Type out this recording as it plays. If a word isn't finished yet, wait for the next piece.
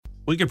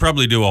We could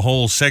probably do a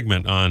whole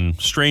segment on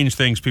strange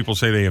things people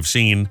say they have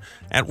seen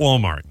at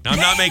Walmart. Now, I'm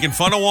not making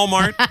fun of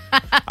Walmart.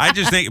 I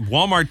just think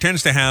Walmart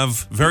tends to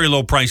have very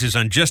low prices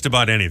on just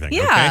about anything.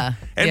 Yeah.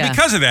 Okay? And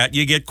because of that,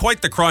 you get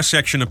quite the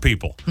cross-section of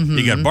people. Mm-hmm.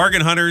 You got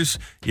bargain hunters.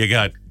 You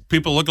got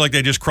people look like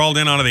they just crawled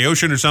in out of the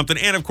ocean or something.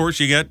 And, of course,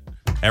 you get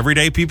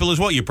everyday people as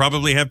well. You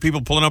probably have people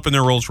pulling up in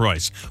their Rolls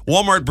Royce.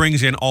 Walmart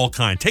brings in all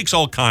kinds, takes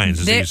all kinds,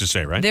 as they used to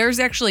say, right? There's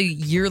actually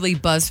yearly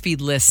BuzzFeed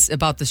lists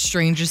about the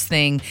strangest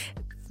things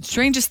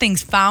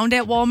found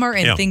at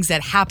Walmart and things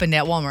that happened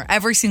at Walmart.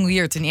 Every single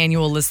year, it's an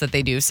annual list that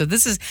they do. So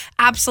this is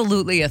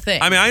absolutely a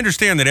thing. I mean, I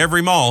understand that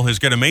every mall has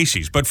got a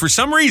Macy's, but for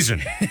some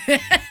reason,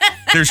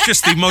 there's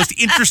just the most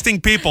interesting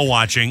people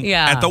watching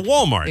at the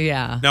Walmart.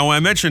 Yeah. Now,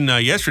 I mentioned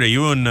yesterday,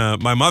 you and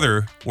my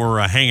mother were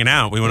hanging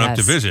out. We went up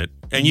to visit,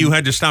 and you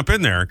had to stop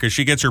in there because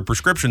she gets her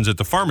prescriptions at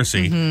the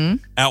pharmacy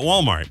at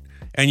Walmart.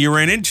 And you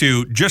ran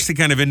into just the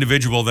kind of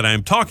individual that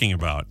I'm talking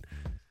about.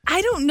 I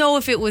don't know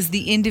if it was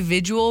the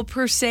individual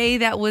per se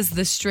that was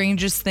the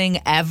strangest thing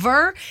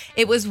ever.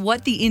 It was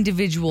what the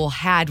individual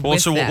had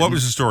with them. What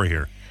was the story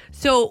here?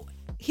 So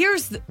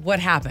here's what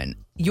happened.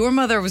 Your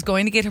mother was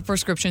going to get her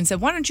prescription and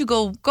said, why don't you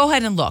go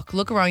ahead and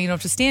look around. You don't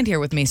have to stand here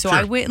with me. So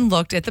I went and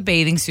looked at the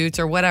bathing suits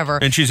or whatever.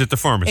 And she's at the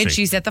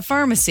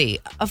pharmacy.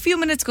 A few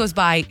minutes goes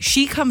by.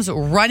 She comes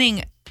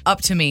running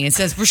up to me and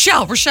says,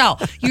 Rochelle,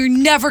 you're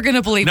never going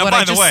to believe what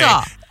I just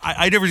saw.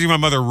 I never see my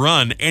mother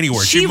run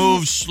anywhere. She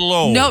moves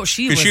slow. No,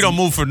 because she don't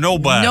move for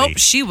nobody. Nope,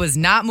 she was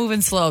not moving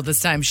slow this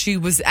time. She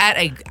was at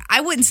I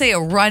wouldn't say a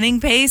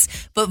running pace,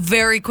 but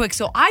very quick.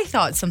 So I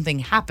thought something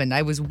happened.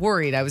 I was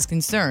worried. I was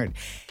concerned.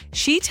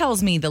 She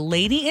tells me the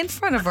lady in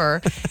front of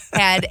her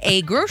had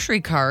a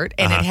grocery cart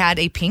and it had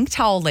a pink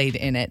towel laid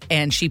in it.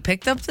 And she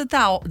picked up the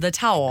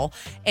towel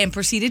and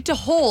proceeded to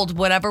hold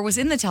whatever was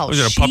in the towel. Was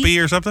it a puppy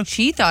or something?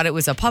 She thought it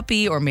was a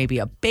puppy or maybe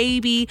a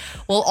baby.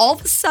 Well, all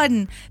of a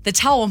sudden, the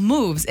towel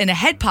moves and a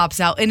head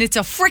pops out and it's a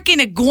freaking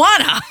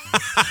iguana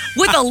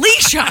with a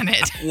leash on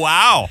it.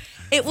 Wow.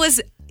 It was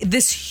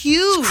this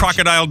huge... It's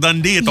Crocodile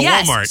Dundee at the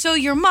Walmart. So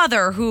your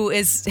mother, who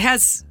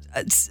has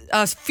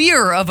a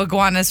fear of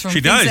iguanas from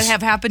things that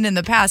have happened in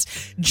the past,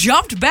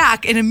 jumped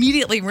back and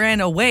immediately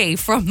ran away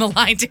from the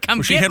line to come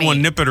get me. She had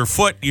one nip at her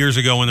foot years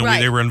ago when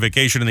they were on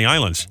vacation in the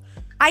islands.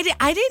 I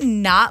did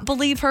not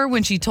believe her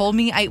when she told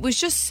me. It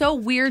was just so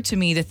weird to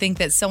me to think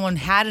that someone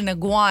had an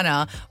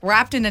iguana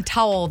wrapped in a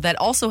towel that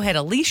also had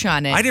a leash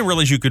on it. I didn't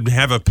realize you could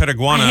have a pet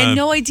iguana. I had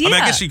no idea. I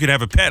guess you could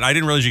have a pet. I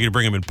didn't realize you could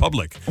bring them in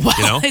public.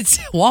 Well, it's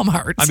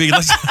Walmart. I mean,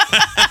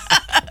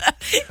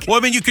 well, I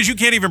mean, because you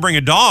can't even bring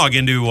a dog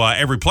into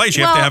every place.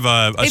 You have to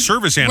have a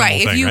service animal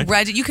thing,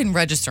 right? You can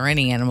register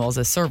any animal as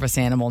a service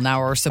animal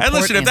now or a support animal.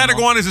 Hey, listen, if that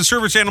iguana is a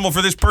service animal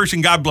for this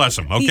person, God bless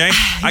him, okay?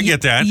 I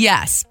get that.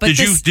 Yes. But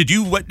did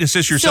you witness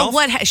this yourself?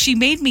 So she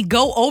made me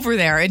go over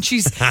there, and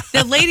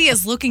the lady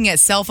is looking at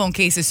cell phone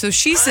cases, so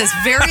she says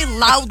very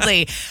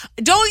loudly,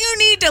 don't you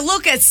need to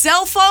look at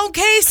cell phone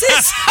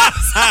cases?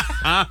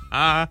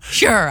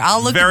 Sure,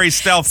 I'll look. Very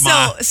stealth,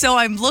 Ma. So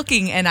I'm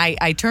looking, and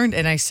I turned,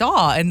 and I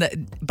saw,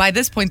 and by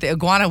this point, the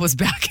iguana was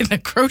back in the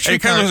grocery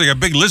cart. It kind of looks like a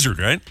big lizard,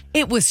 right?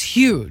 It was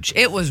huge.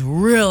 It was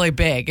really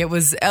big. It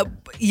was,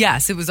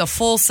 it was a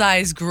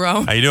full-size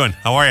grown. How you doing?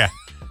 How are you?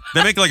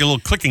 They make like a little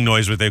clicking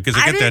noise with it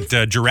because they got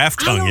that giraffe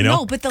tongue, I don't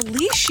know, but the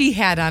leash she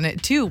had on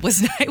it too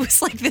was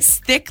like this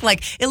thick,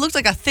 it looked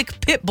like a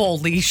thick pit bull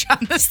leash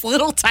on this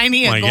little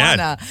tiny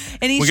iguana.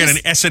 And we got an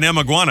S&M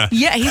iguana.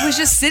 Yeah, he was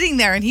just sitting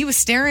there and he was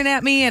staring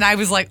at me and I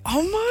was like,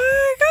 oh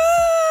my God.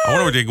 I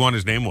wonder what the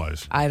iguana's name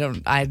was.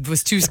 I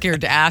was too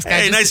scared to ask.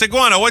 Hey, nice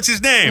iguana. What's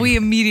his name? We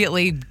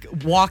immediately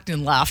walked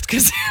and left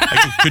because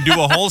I could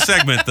do a whole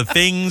segment, the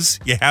things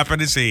you happen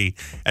to see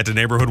at the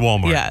neighborhood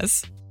Walmart.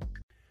 Yes.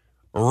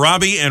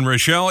 Robbie and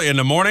Rochelle in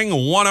the morning,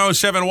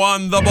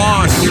 107.1 The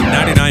Boss,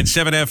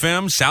 99.7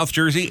 FM, South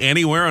Jersey,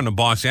 anywhere on the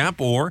Boss app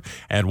or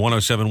at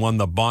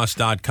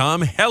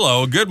 1071theboss.com.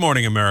 Hello, good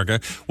morning, America.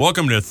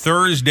 Welcome to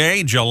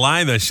Thursday,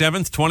 July the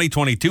 7th,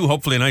 2022.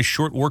 Hopefully a nice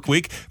short work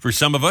week for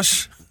some of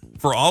us.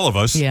 For all of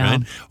us, yeah.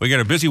 Right? We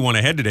got a busy one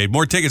ahead today.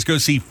 More tickets. Go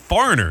see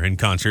Foreigner in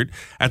concert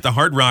at the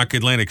Hard Rock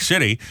Atlantic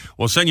City.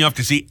 We'll send you off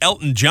to see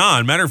Elton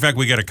John. Matter of fact,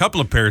 we got a couple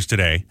of pairs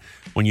today.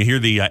 When you hear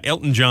the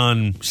Elton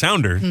John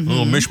sounder, a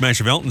little mishmash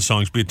of Elton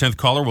songs, be a 10th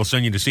caller. We'll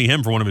send you to see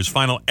him for one of his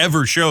final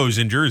ever shows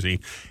in Jersey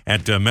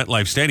at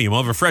MetLife Stadium.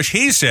 We'll have a fresh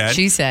She Said at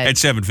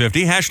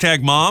 7:50.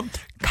 Hashtag Mom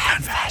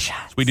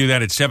Confessions. We do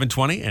that at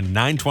 7:20 and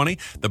 9:20.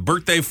 The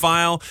birthday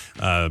file,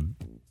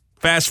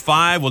 Fast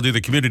Five. We'll do the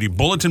community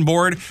bulletin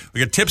board. We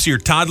got Tipsy or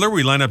Toddler.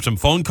 We line up some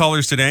phone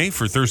callers today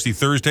for Thirsty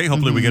Thursday.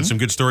 Hopefully we get some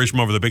good stories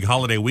from over the big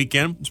holiday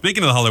weekend.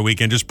 Speaking of the holiday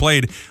weekend, just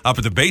played up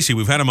at the Basie.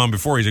 We've had him on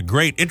before. He's a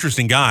great,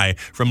 interesting guy.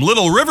 From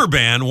Little River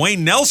Band,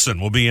 Wayne Nelson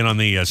will be in on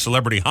the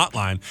Celebrity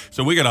Hotline.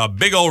 So we got a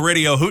big old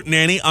radio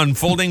hootenanny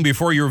unfolding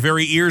before your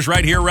very ears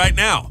right here, right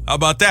now. How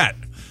about that?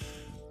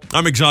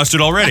 I'm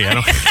exhausted already.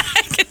 I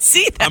can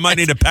see that. I might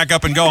need to pack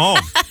up and go home.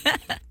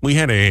 We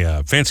had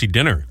a fancy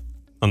dinner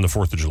on the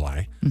 4th of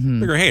July.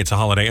 Figure, hey, it's a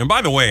holiday. And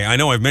by the way, I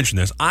know I've mentioned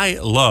this. I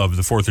love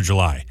the 4th of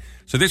July.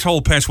 So this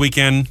whole past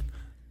weekend,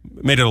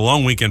 made it a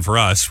long weekend for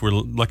us. We're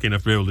lucky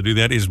enough to be able to do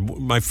that. Is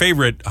my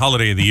favorite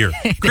holiday of the year.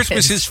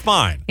 Christmas is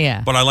fine.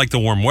 Yeah. But I like the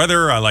warm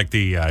weather. I like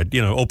the,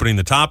 opening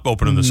the top,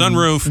 opening the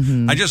sunroof.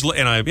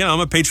 I'm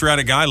a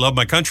patriotic guy. I love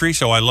my country.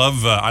 So I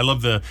love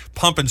the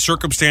pomp and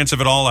circumstance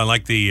of it all. I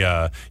like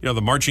the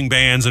marching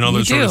bands and all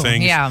those sort of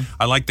things. Yeah.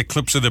 I like the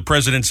clips of the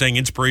president saying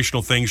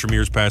inspirational things from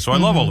years past. So I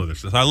love all of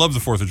this. I love the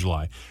 4th of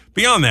July.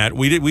 Beyond that,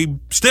 we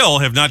still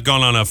have not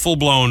gone on a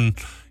full-blown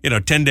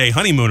 10-day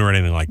honeymoon or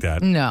anything like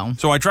that. No.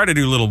 So I try to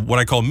do little, what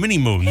I call mini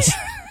moons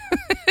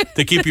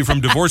to keep you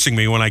from divorcing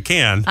me when I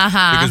can.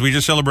 Because we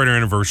just celebrated our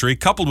anniversary.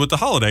 Coupled with the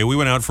holiday, we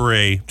went out to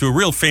a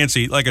real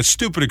fancy, like a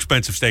stupid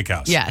expensive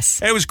steakhouse.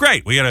 Yes. It was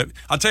great.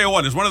 I'll tell you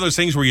what, it's one of those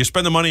things where you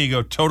spend the money, you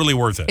go, totally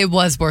worth it. It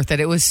was worth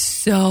it. It was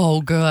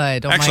so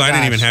good. Oh Actually, my gosh.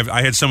 I didn't even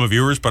I had some of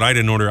yours, but I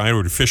didn't order. I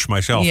ordered fish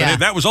myself. Yeah.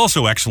 And that was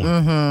also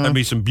excellent. That'd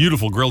be some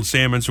beautiful grilled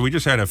salmon. So we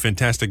just had a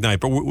fantastic night.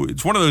 But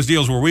it's one of those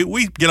deals where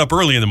we get up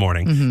early in the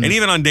morning. And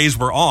even on days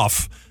we're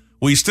off,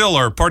 we still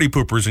are party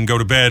poopers and go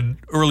to bed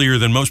earlier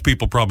than most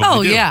people probably do.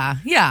 Oh, yeah.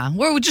 Yeah.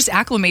 We're just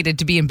acclimated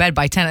to be in bed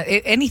by 10.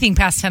 Anything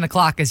past 10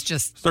 o'clock is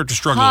just Start to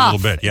struggle a little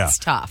bit, yeah. It's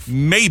tough.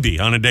 Maybe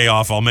on a day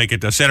off, I'll make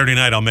it to Saturday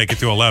night, I'll make it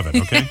to 11,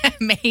 okay?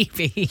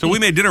 Maybe. So we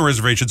made dinner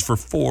reservations for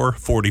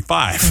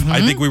 4:45.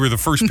 I think we were the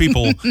first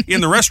people in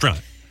the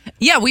restaurant.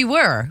 Yeah, we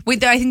were.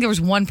 I think there was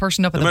one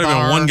person up at the bar. There might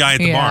have been one guy at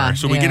the bar.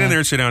 So we get in yeah.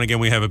 there, sit down again.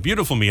 We have a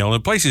beautiful meal. The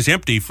place is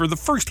empty for the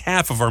first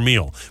half of our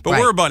meal. But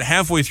Right. we're about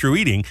halfway through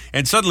eating,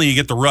 and suddenly you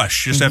get the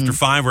rush just after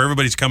 5 where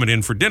everybody's coming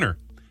in for dinner.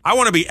 I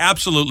want to be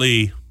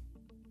absolutely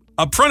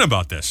upfront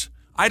about this.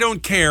 I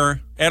don't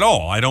care at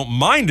all. I don't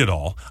mind at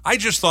all. I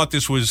just thought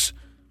this was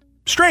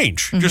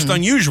strange, just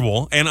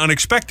unusual and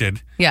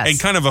unexpected, Yes. and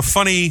kind of a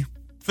funny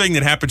thing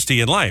that happens to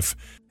you in life.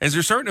 As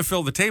they're starting to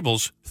fill the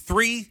tables,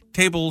 3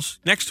 tables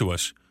next to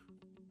us,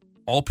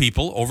 all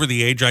people over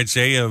the age, I'd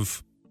say,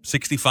 of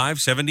 65,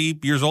 70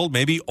 years old,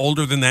 maybe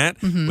older than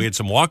that. We had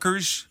some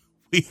walkers.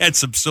 We had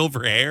some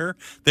silver hair.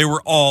 They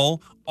were all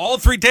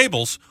 3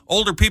 tables,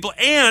 older people.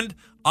 And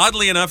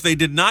oddly enough, they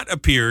did not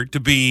appear to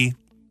be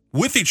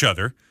with each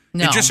other.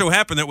 No. It just so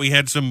happened that we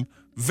had some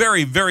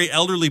very, very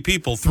elderly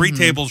people, 3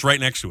 tables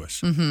right next to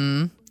us.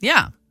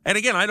 Yeah. And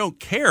again, I don't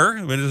care.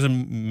 It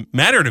doesn't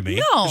matter to me.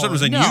 No, I just thought it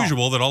was no.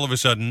 unusual that all of a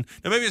sudden,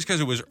 now maybe it's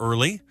because it was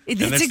early.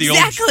 That's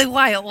exactly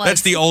why it was.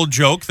 That's the old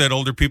joke that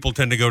older people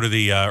tend to go to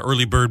the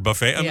early bird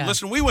buffet. I mean, Yeah.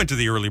 listen, we went to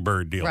the early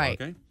bird deal.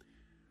 Right. Okay.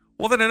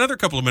 Well, then another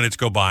couple of minutes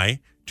go by.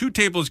 2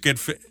 tables get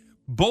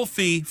both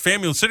the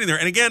family sitting there.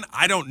 And again,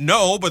 I don't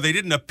know, but they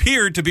didn't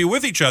appear to be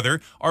with each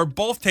other, are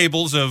both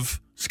tables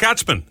of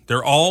Scotsmen.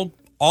 They're all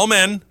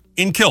men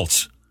in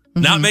kilts.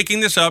 Not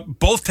making this up.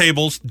 Both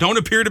tables don't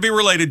appear to be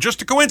related.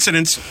 Just a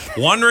coincidence.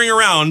 Wandering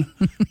around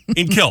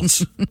in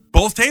kilts.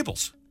 Both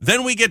tables.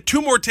 Then we get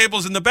 2 more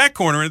tables in the back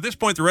corner. And at this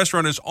point, the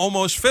restaurant is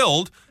almost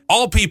filled.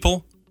 All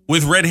people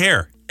with red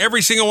hair.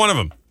 Every single one of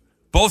them.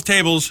 Both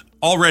tables,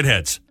 all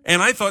redheads.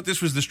 And I thought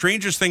this was the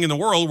strangest thing in the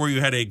world, where you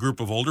had a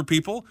group of older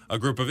people,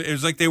 it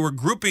was like they were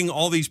grouping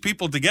all these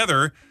people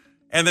together.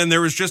 And then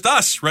there was just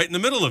us right in the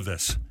middle of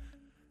this.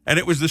 And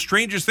it was the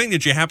strangest thing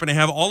that you happen to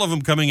have all of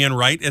them coming in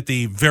right at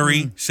the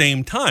very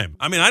same time.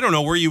 I mean, I don't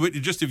know where you would,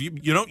 if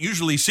you don't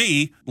usually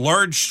see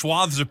large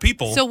swaths of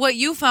people. So what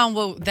you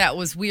found that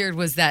was weird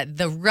was that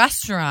the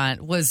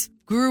restaurant was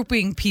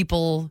grouping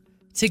people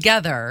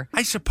together.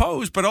 I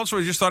suppose, but also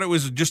I just thought it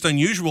was just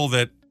unusual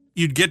that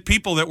you'd get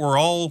people that were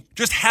all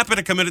just happen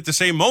to come in at the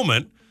same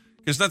moment.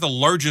 It's not the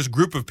largest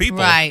group of people.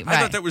 Right. I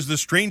thought that was the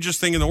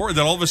strangest thing in the world,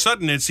 that all of a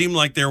sudden it seemed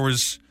like it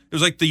was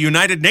like the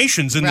United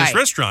Nations in this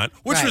restaurant,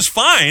 which was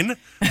fine.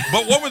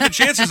 But what were the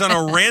chances on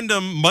a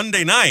random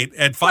Monday night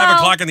at 5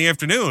 o'clock in the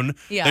afternoon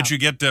that you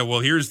get,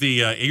 here's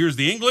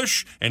the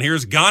English, and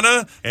here's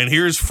Ghana, and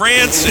here's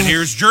France, and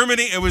here's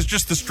Germany. It was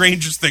just the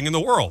strangest thing in the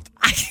world.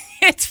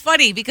 It's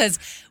funny because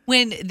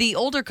when the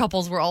older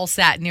couples were all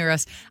sat near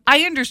us,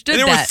 I understood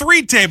and there that. were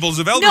 3 tables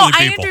of elderly people.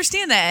 No, I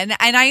understand that.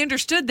 And I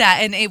understood that.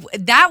 And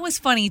that was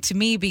funny to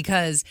me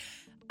because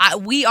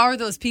we are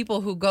those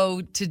people who go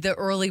to the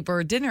early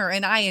bird dinner,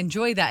 and I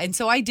enjoy that. And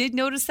so I did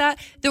notice that.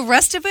 The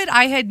rest of it,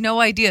 I had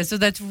no idea. So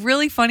that's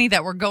really funny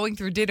that we're going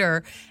through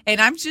dinner, and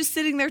I'm just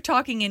sitting there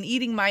talking and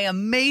eating my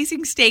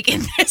amazing steak,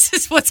 and this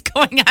is what's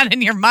going on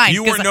in your mind.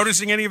 You weren't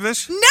noticing any of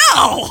this? No!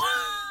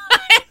 I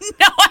had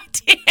no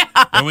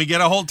idea. And we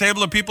get a whole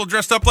table of people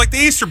dressed up like the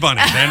Easter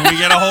Bunny. Then we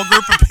get a whole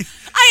group of people.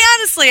 I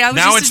was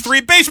now just it's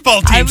 3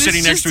 baseball teams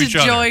sitting next to each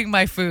other. I was just enjoying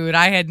my food.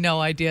 I had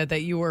no idea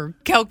that you were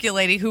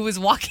calculating who was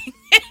walking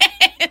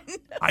in.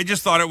 I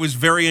just thought it was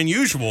very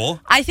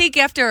unusual. I think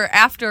after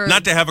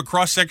not to have a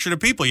cross section of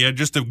people. You had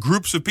just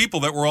groups of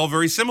people that were all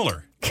very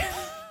similar.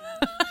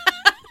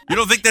 You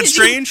don't think that's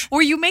strange?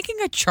 Were you making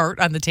a chart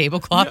on the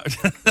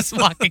tablecloth? Just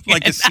walking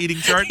like in? a seating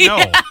chart?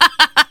 No.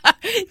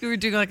 You were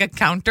doing like a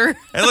counter?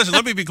 Hey, listen,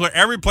 let me be clear.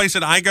 Every place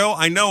that I go,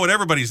 I know what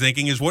everybody's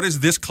thinking is, what is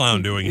this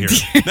clown doing here?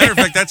 Matter of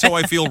fact, that's how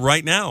I feel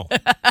right now.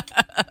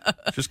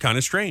 Just kind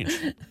of strange.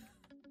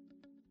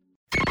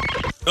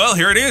 Well,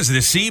 here it is, the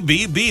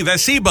CBB, the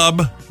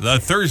CBUB, the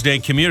Thursday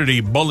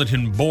Community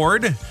Bulletin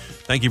Board.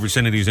 Thank you for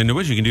sending these into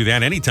us. You can do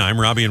that anytime.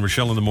 Robbie and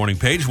Rochelle on the morning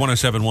page,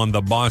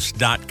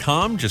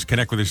 1071theboss.com. Just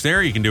connect with us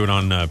there. You can do it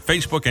on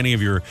Facebook, any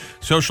of your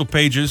social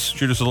pages.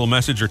 Shoot us a little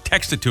message or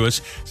text it to us,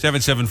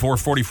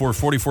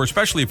 774-4444,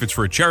 especially if it's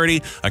for a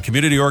charity, a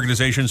community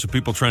organization, so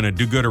people trying to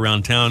do good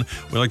around town.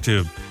 We like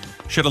to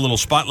shed a little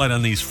spotlight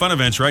on these fun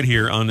events right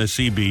here on the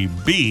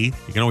CBB.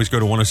 You can always go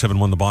to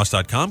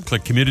 1071theboss.com,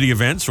 click community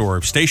events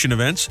or station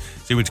events,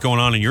 see what's going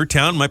on in your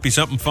town. Might be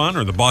something fun,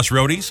 or the Boss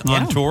Roadies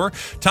on tour.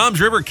 Tom's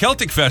River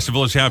Celtic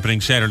Festival is happening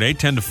Saturday,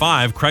 10 to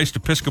 5, Christ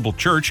Episcopal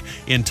Church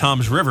in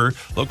Tom's River.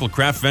 Local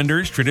craft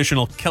vendors,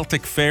 traditional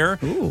Celtic fare.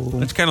 Ooh.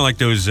 That's kind of like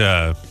those,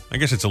 I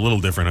guess it's a little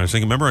different. I was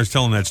thinking, remember I was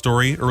telling that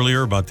story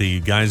earlier about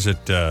the guys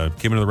that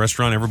came into the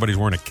restaurant, everybody's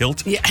wearing a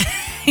kilt? Yeah.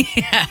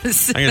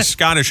 Yes. I guess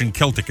Scottish and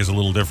Celtic is a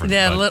little different.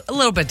 Yeah, a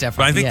little bit different.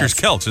 But I think there's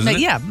kilts, isn't it?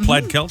 Yeah.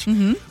 Plaid kilts.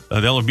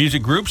 Mm-hmm. They'll have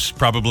music groups,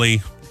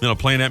 probably,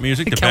 playing that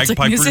music. The Celtic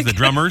bagpipers, music. the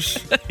drummers,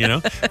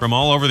 from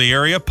all over the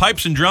area.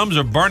 Pipes and Drums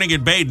of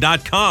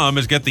BarnegatBay.com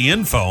has got the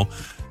info.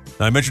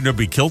 I mentioned there'll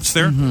be kilts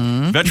there.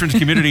 Mm-hmm. Veterans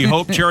Community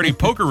Hope Charity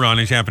Poker Run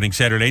is happening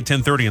Saturday,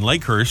 10:30 in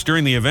Lakehurst.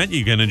 During the event,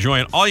 you can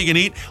enjoy an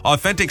all-you-can-eat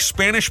authentic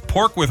Spanish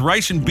pork with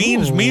rice and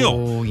beans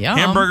meal. Yum.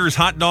 Hamburgers,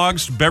 hot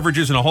dogs,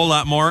 beverages, and a whole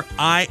lot more.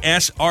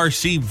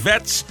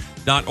 ISRCVets.org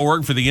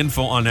for the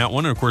info on that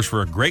one, and of course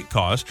for a great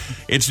cause.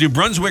 It's New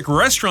Brunswick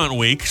Restaurant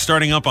Week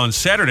starting up on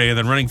Saturday and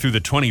then running through the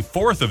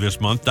 24th of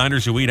this month.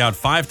 Diners who eat out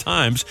 5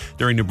 times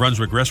during New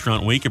Brunswick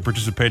Restaurant Week at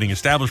participating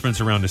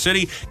establishments around the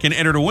city can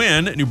enter to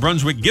win New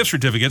Brunswick gift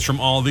certificates from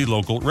all the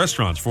local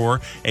restaurants. For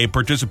a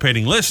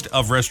participating list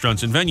of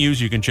restaurants and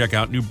venues, you can check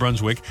out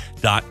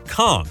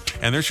newbrunswick.com.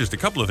 And there's just a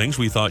couple of things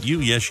we thought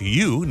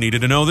you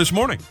needed to know this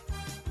morning.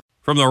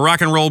 From the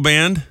rock and roll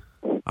band,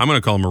 I'm going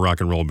to call them a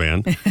rock and roll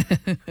band.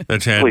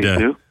 That's had,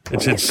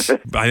 it's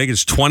I think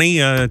it's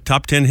 20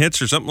 top 10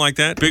 hits or something like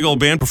that. Big old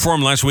band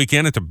performed last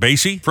weekend at the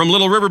Basie. From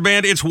Little River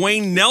Band, it's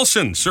Wayne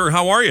Nelson. Sir,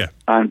 how are you?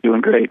 I'm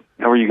doing great.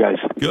 How are you guys?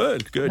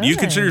 Good. You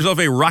consider yourself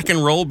a rock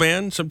and roll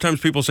band? Sometimes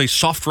people say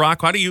soft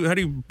rock.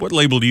 What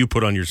label do you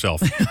put on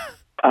yourself?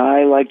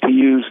 I like to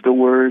use the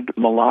word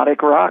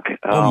melodic rock.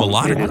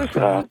 Melodic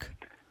rock.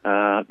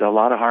 A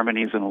lot of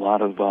harmonies and a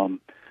lot of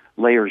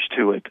layers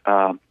to it.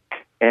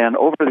 And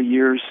over the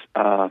years,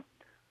 the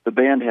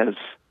band has,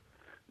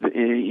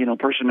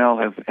 personnel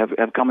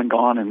have come and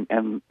gone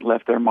and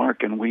left their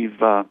mark, and we've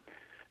the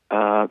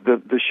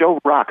show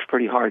rocks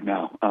pretty hard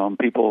now.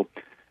 People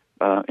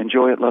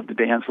enjoy it, love to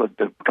dance, love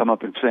to come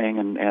up and sing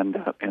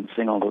and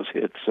sing all those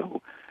hits.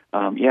 So,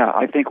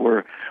 I think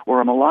we're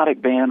a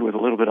melodic band with a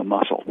little bit of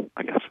muscle,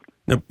 I guess.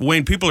 Now,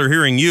 Wayne, people are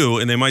hearing you,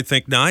 and they might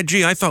think, I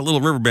thought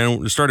Little River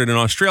Band started in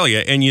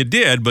Australia, and you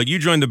did, but you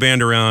joined the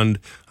band around,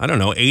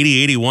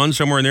 80, 81,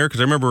 somewhere in there, because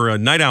I remember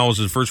Night Owls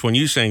is the first one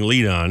you sang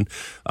lead on.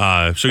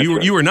 So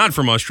you were not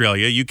from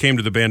Australia. You came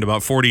to the band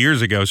about 40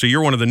 years ago, so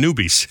you're one of the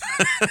newbies.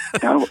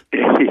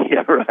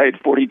 Yeah, right.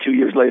 42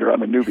 years later,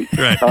 I'm a newbie.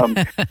 Right.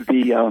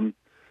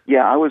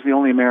 I was the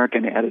only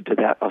American added to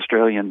that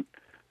Australian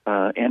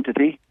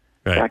entity.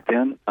 Right. Back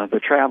then. The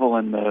travel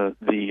and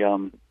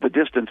the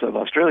distance of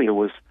Australia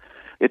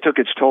it took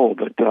its toll,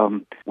 but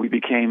we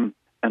became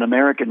an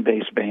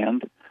American-based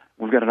band.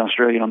 We've got an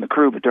Australian on the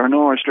crew, but there are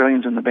no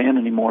Australians in the band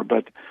anymore.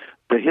 But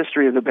the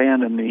history of the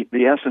band and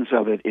the essence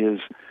of it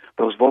is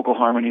those vocal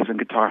harmonies and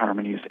guitar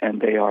harmonies,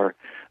 and they are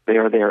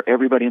there.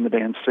 Everybody in the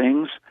band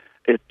sings.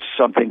 It's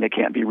something that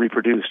can't be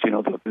reproduced.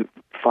 The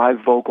 5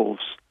 vocals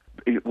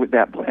with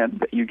that blend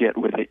that you get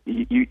with it,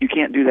 you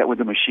can't do that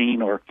with a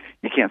machine, or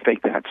you can't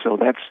fake that. So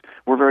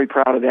we're very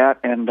proud of that,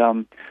 and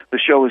the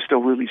show is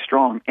still really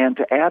strong. And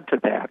to add to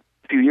that,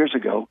 a few years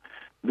ago,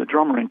 the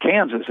drummer in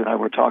Kansas and I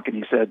were talking.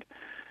 He said,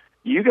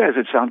 "You guys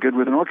would sound good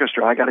with an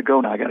orchestra. I got to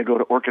go now. I got to go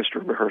to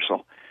orchestra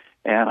rehearsal."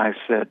 And I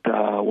said,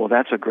 "Well,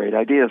 that's a great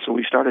idea." So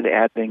we started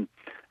adding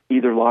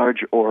either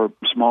large or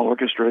small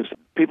orchestras.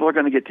 People are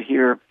going to get to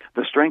hear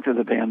the strength of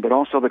the band, but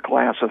also the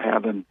class of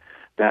having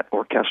that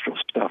orchestral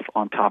stuff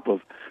on top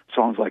of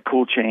songs like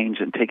Cool Change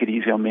and Take It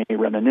Easy on Me,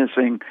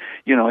 Reminiscing.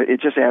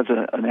 It just adds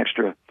an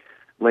extra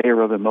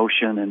layer of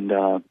emotion, and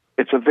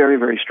it's a very,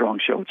 very strong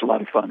show. It's a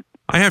lot of fun.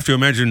 I have to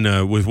imagine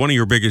with one of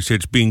your biggest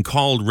hits being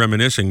called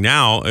Reminiscing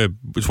now,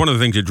 it's one of the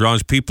things that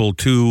draws people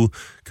to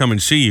come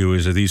and see you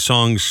is that these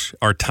songs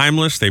are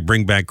timeless. They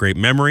bring back great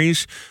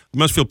memories. It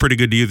must feel pretty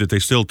good to you that they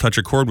still touch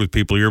a chord with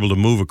people. You're able to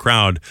move a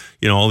crowd,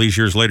 all these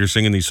years later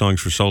singing these songs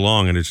for so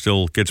long, and it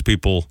still gets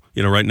people,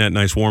 right in that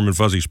nice warm and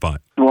fuzzy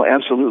spot. Well,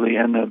 absolutely.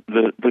 And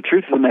the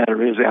truth of the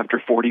matter is,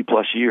 after 40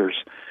 plus years,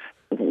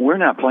 we're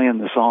not playing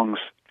the songs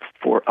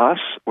for us.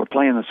 We're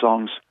playing the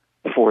songs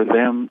for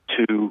them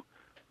to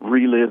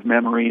relive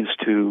memories,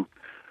 to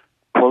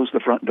close the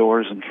front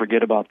doors and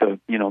forget about the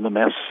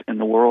mess in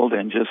the world,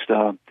 and just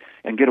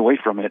and get away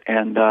from it.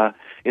 And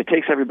it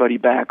takes everybody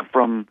back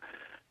from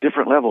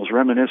different levels.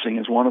 Reminiscing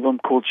is one of them.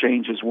 Cool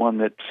Change is one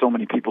that so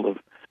many people have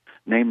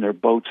named their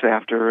boats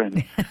after,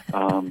 and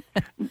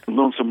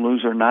Lonesome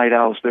Loser, Night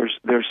Owls.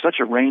 There's such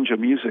a range of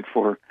music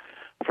for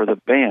the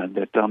band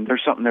that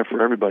there's something there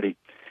for everybody.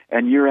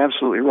 And you're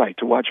absolutely right.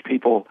 To watch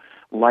people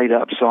light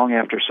up song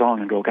after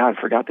song and go, God,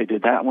 I forgot they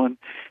did that one.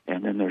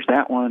 And then there's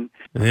that one.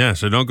 Yeah,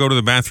 so don't go to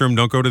the bathroom.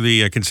 Don't go to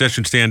the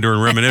concession stand during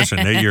reminiscing.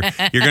 You're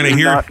going to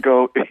hear.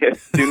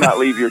 Do not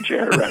leave your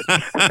chair. Right.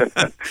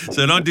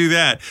 So don't do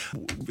that.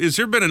 Has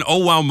there been an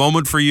oh wow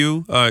moment for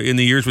you in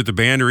the years with the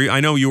band? Or I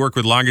know you worked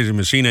with Loggins and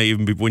Messina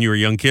even when you were a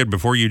young kid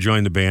before you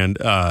joined the band.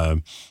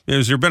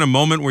 Has there been a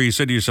moment where you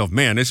said to yourself,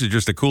 "Man, this is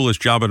just the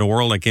coolest job in the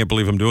world. I can't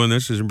believe I'm doing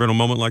this"? Has there been a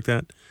moment like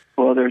that?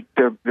 Well, there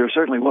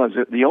certainly was.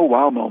 The oh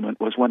wow moment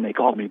was when they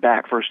called me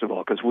back. First of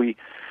all, because we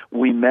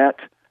met.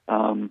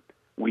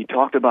 We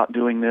talked about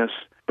doing this,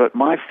 but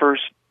my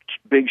first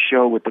big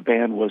show with the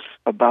band was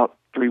about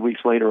 3 weeks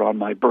later on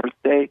my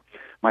birthday.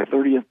 My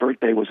 30th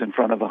birthday was in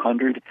front of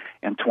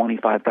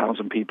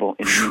 125,000 people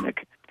in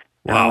Munich.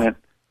 Wow. And I went,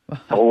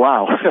 oh,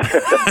 wow.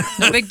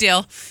 No big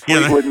deal.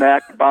 Fleetwood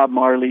Mac, Bob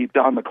Marley,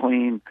 Don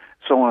McLean,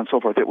 so on and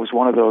so forth. It was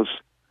one of those,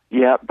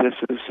 yeah, this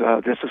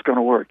is going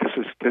to work.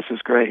 This is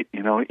great.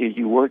 You know,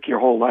 you work your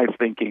whole life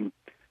thinking,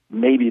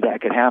 maybe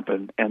that could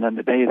happen, and then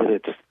the day that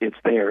it's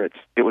there, it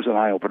was an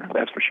eye opener.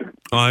 That's for sure.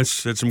 Oh,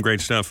 that's some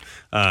great stuff.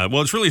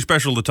 Well, it's really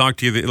special to talk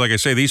to you. Like I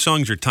say, these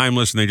songs are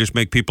timeless, and they just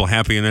make people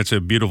happy, and that's a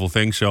beautiful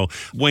thing. So,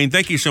 Wayne,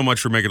 thank you so much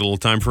for making a little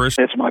time for us.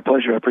 It's my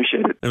pleasure. I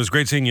appreciate it. It was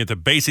great seeing you at the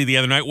Basie the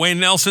other night. Wayne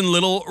Nelson,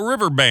 Little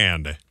River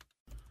Band.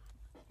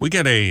 We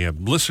got a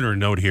listener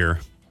note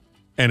here,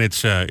 and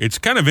it's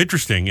kind of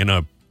interesting in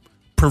a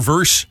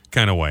perverse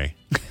kind of way.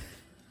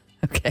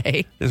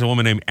 Okay. There's a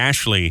woman named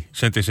Ashley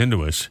sent this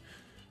into us.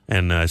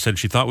 And said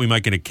she thought we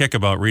might get a kick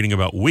about reading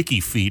about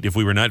WikiFeet if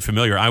we were not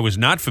familiar. I was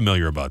not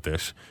familiar about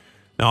this.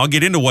 Now, I'll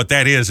get into what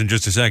that is in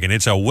just a second.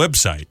 It's a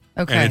website.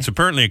 Okay. And it's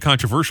apparently a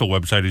controversial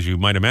website, as you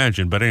might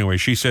imagine. But anyway,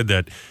 she said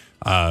that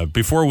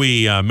before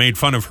we made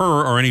fun of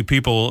her or any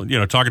people,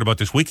 talking about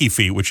this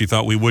WikiFeet, which she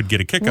thought we would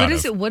get a kick out of. What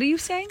is it? What are you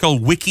saying? It's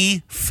called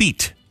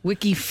WikiFeet.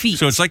 WikiFeet.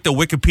 So it's like the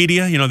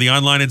Wikipedia, the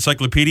online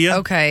encyclopedia.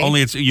 Okay.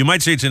 Only you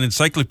might say it's an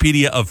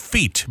encyclopedia of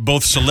feet,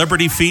 both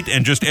celebrity feet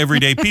and just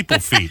everyday people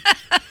feet.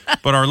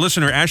 But our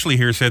listener, Ashley,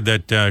 here said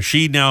that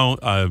she now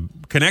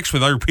connects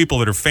with other people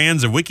that are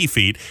fans of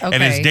WikiFeet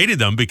and has dated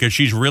them because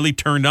she's really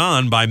turned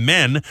on by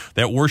men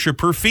that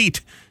worship her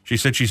feet. She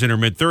said she's in her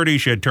mid-30s.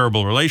 She had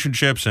terrible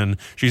relationships, and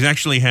she's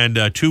actually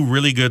had two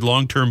really good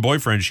long-term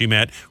boyfriends she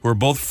met who are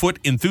both foot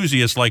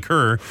enthusiasts like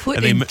her.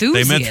 They met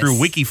through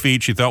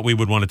WikiFeet. She thought we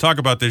would want to talk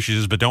about this. She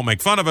says, but don't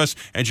make fun of us.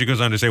 And she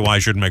goes on to say, well, I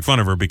shouldn't make fun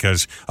of her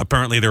because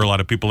apparently there are a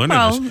lot of people into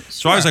this.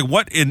 So I was like,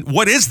 what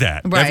is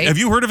that? Right. Have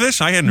you heard of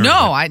this? I hadn't heard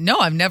of it. No,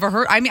 I've never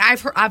heard. I mean,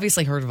 I've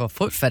obviously heard of a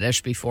foot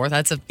fetish before.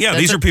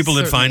 These are people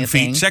that find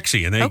feet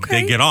sexy, and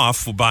they get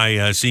off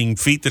by seeing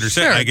feet that are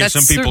sexy. I guess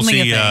some people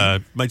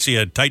might see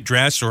a tight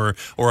dress or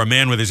a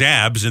man with his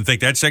abs and think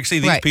that's sexy.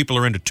 These people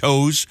are into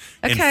toes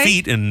and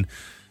feet and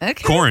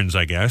corns,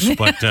 I guess.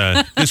 But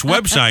this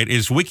website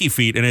is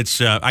WikiFeet, and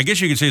it's I guess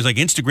you could say it's like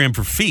Instagram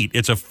for feet.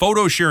 It's a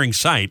photo sharing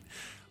site,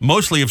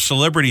 mostly of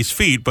celebrities'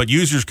 feet, but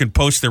users can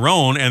post their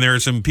own, and there are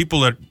some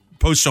people that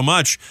post so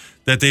much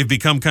that they've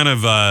become kind of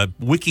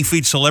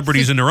WikiFeet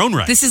celebrities in their own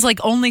right. This is like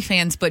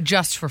OnlyFans, but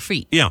just for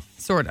feet. Yeah.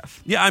 Sort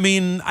of. Yeah, I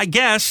mean, I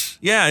guess.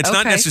 Yeah, it's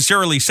not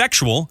necessarily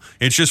sexual.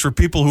 It's just for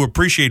people who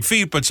appreciate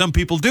feet, but some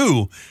people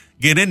do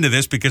get into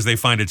this because they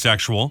find it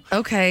sexual.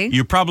 Okay.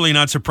 You're probably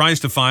not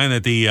surprised to find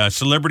that the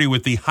celebrity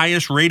with the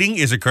highest rating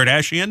is a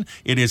Kardashian.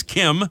 It is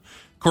Kim.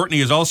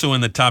 Kourtney is also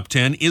in the top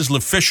 10. Isla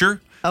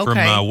Fisher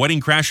from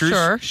Wedding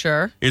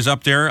Crashers is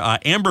up there.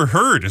 Amber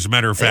Heard, as a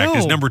matter of fact,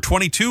 is number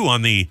 22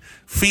 on the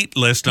feet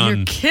list on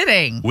You're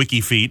kidding.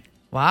 WikiFeet.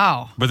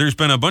 Wow. But there's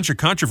been a bunch of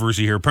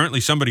controversy here.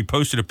 Apparently somebody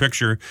posted a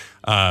picture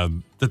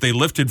that they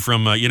lifted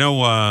from,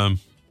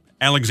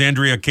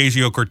 Alexandria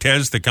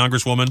Ocasio-Cortez, the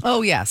congresswoman.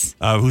 Oh, yes.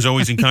 Who's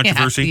always in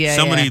controversy.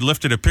 Somebody yeah.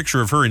 lifted a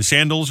picture of her in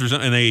sandals or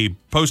something, and they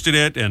posted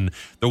it. And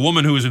the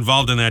woman who was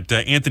involved in that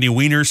Anthony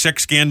Weiner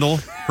sex scandal,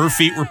 her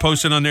feet were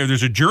posted on there.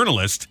 There's a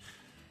journalist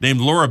named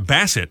Laura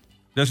Bassett.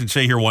 Doesn't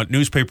say here what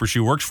newspaper she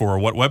works for or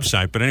what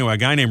website. But anyway, a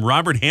guy named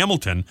Robert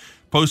Hamilton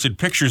posted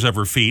pictures of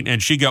her feet,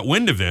 and she got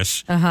wind of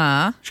this.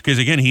 Because,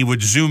 again, he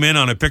would zoom in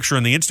on a picture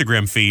on the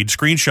Instagram feed,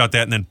 screenshot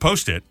that, and then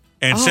post it.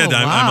 And said,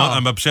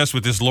 I'm obsessed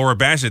with this Laura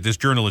Bassett, this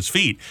journalist's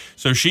feet.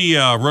 So she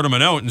wrote him a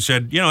note and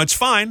said, it's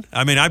fine.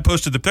 I mean, I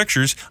posted the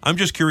pictures. I'm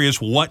just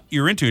curious what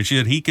you're into. And she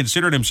said he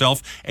considered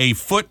himself a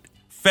foot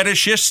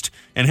fetishist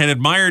and had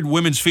admired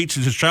women's feet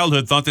since his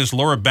childhood, thought this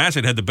Laura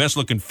Bassett had the best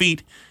looking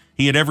feet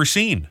he had ever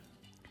seen.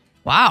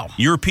 Wow.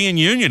 European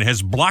Union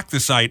has blocked the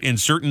site in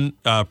certain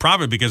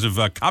province because of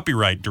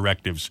copyright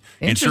directives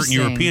in certain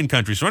European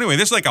countries. So anyway,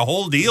 this is like a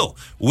whole deal.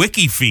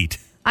 WikiFeet.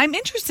 I'm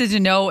interested to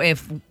know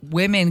if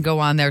women go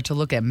on there to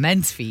look at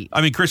men's feet.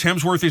 I mean, Chris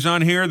Hemsworth is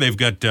on here. They've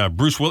got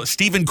Bruce Willis,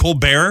 Stephen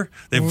Colbert.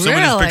 They've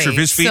somebody has a picture of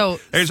his feet.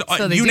 There's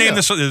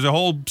a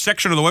whole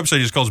section of the website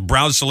just called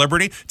Browse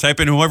Celebrity. Type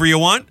in whoever you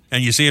want,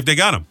 and you see if they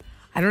got them.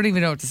 I don't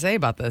even know what to say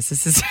about this.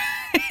 This is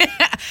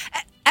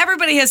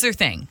everybody has their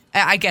thing.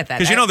 I get that.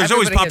 Because, there's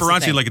always Everybody has their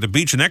paparazzi thing. like at the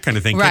beach and that kind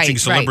of thing, Right, catching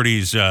right.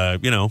 celebrities,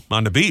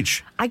 on the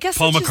beach. I guess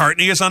Paul it's just-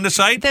 McCartney is on the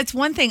site. That's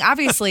one thing.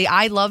 Obviously,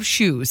 I love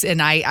shoes,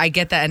 and I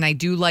get that, and I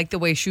do like the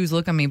way shoes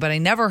look on me, but I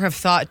never have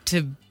thought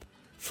to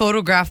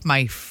photograph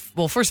my.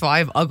 Well, first of all, I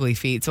have ugly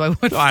feet, so I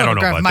would I don't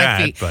know photograph about my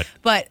that, feet.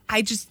 but-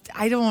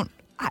 I don't.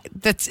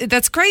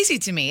 That's crazy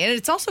to me, and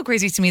it's also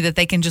crazy to me that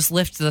they can just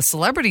lift the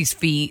celebrities'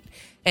 feet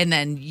and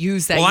then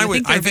use that. Well,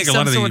 You I think a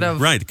lot of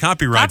the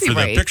copyright for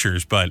the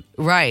pictures, but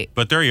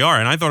there you are.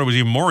 And I thought it was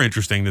even more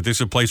interesting that this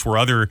is a place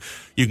where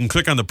you can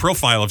click on the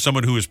profile of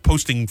someone who is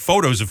posting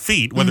photos of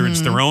feet, whether it's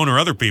their own or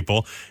other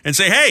people, and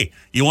say, hey,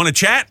 you want to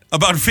chat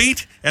about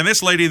feet? And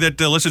this lady that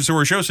listens to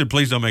her show said,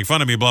 please don't make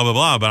fun of me, blah, blah,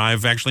 blah. But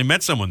I've actually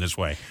met someone this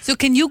way. So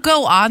can you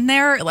go on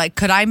there? Like,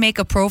 could I make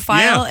a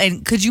profile? Yeah.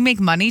 And could you make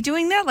money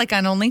doing that, like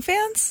on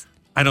OnlyFans?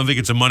 I don't think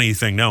it's a money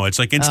thing. No, it's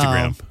like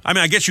Instagram. I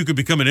mean, I guess you could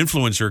become an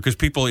influencer because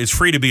it's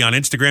free to be on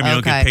Instagram. You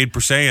don't get paid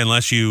per se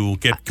unless you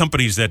get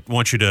companies that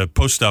want you to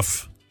post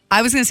stuff.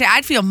 I was going to say,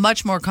 I'd feel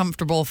much more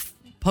comfortable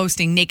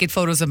posting naked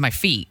photos of my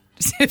feet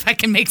if I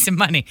can make some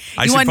money.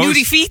 You want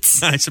nudie feet?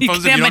 I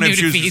suppose if you don't have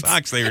shoes and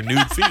socks, they are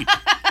nude feet.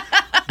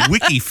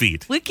 Wiki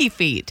feet. Wiki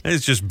feet.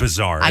 It's just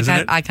bizarre, isn't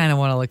it? I kind of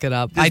want to look it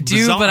up. It's I do,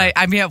 bizarre. but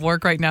I'm at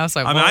work right now, so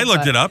I won't, I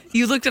looked it up.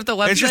 You looked up the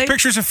website? It's just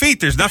pictures of feet.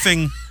 There's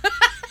nothing.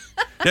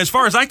 As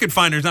far as I could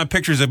find, there's not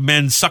pictures of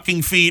men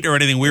sucking feet or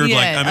anything weird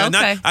like.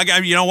 I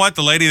mean, you know what?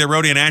 The lady that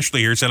wrote in,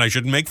 Ashley here, said I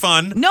shouldn't make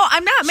fun. No,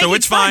 I'm not making so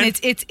it's fun.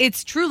 Fine.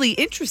 It's truly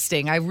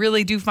interesting. I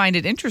really do find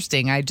it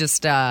interesting. I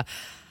just I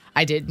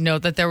didn't know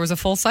that there was a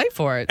full site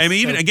for it. I mean,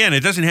 even again,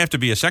 it doesn't have to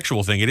be a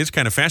sexual thing. It is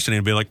kind of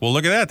fascinating to be like, well,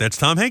 look at that. That's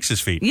Tom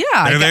Hanks's feet.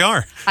 Yeah, there they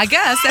are. I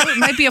guess that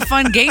might be a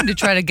fun game to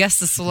try to guess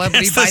the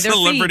celebrity It's by the their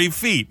celebrity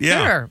feet.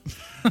 Yeah. Sure.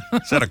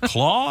 Is that a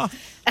claw?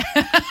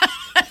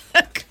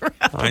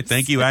 All right,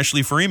 thank you,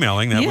 Ashley, for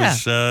emailing. That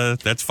was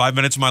that's 5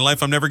 minutes of my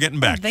life I'm never getting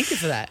back. Thank you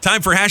for that.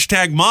 Time for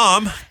hashtag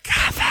mom.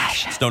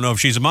 Don't know if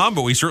she's a mom,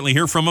 but we certainly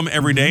hear from them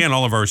every day on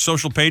all of our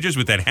social pages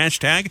with that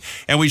hashtag,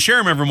 and we share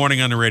them every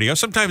morning on the radio.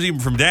 Sometimes even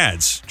from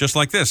dads, just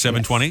like this.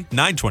 720,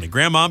 920.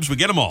 Grandmoms, we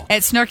get them all.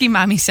 At Snarky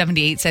Mommy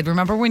 78 said,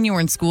 remember when you were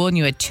in school and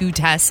you had 2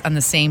 tests on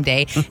the same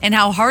day and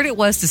how hard it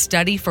was to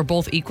study for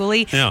both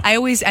equally? Yeah. I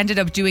always ended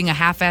up doing a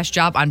half-assed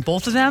job on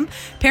both of them.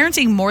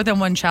 Parenting more than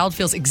one child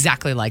feels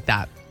exactly like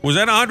that. Was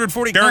that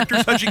 140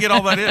 characters? How'd you get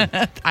all that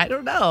in? I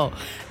don't know.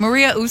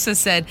 Maria Usa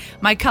said,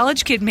 my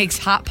college kid makes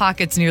Hot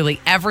Pockets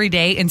nearly every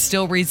day and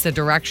still reads the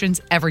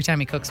directions every time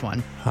he cooks one.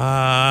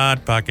 Hot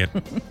Pocket.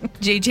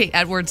 JJ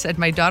Edwards said,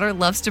 my daughter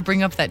loves to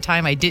bring up that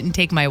time I didn't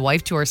take my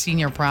wife to our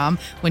senior prom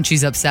when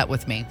she's upset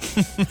with me.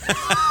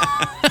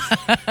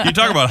 You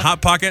talk about Hot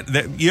Pocket.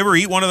 You ever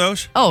eat one of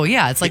those? Oh,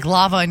 yeah. It's like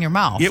lava in your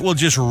mouth. It will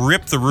just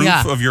rip the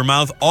roof of your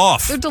mouth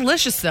off. They're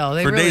delicious, though.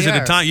 They for really days at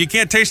are. a time. You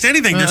can't taste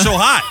anything. They're so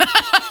hot.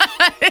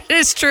 It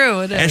is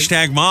true. It is.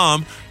 Hashtag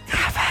mom.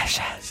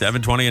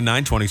 720 and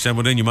 920. Send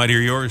one in. You might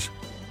hear yours.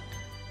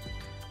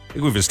 I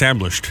think we've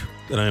established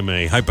that I'm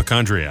a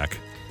hypochondriac.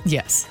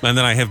 Yes. And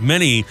that I have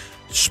many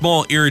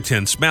small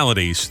irritants,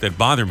 maladies that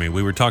bother me.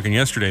 We were talking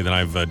yesterday that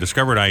I've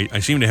discovered I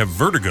seem to have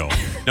vertigo.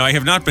 Now, I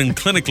have not been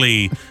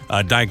clinically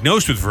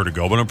diagnosed with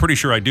vertigo, but I'm pretty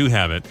sure I do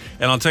have it.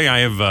 And I'll tell you,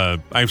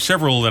 I have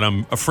several that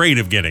I'm afraid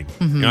of getting.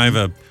 Mm-hmm. You know, I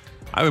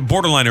have a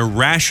borderline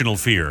irrational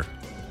fear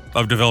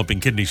of developing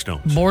kidney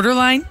stones.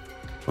 Borderline?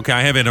 Okay,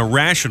 I have an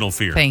irrational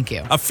fear. Thank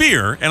you. A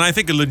fear, and I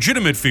think a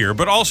legitimate fear,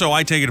 but also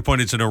I take it to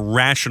point it's an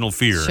irrational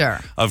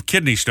fear of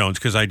kidney stones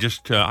because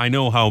I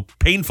know how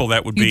painful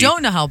that would be. You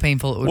don't know how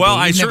painful it would be. Well,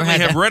 I You've never certainly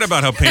had have that. read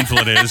about how painful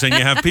it is, and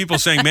you have people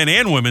saying, men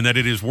and women, that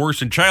it is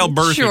worse in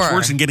childbirth, Sure. it's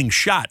worse than getting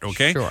shot,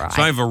 okay? Sure,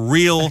 So I have a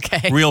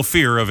real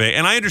fear of it,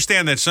 and I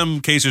understand that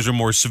some cases are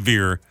more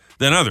severe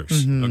than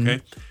others,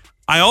 okay?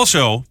 I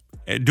also,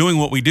 doing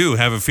what we do,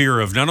 have a fear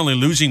of not only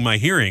losing my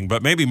hearing,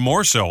 but maybe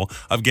more so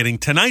of getting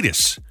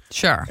tinnitus.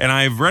 Sure. And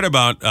I've read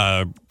about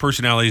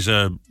personalities.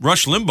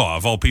 Rush Limbaugh,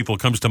 of all people,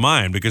 comes to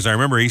mind because I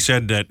remember he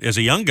said that as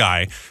a young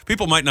guy,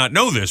 people might not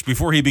know this,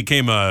 before he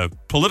became a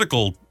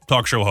political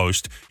talk show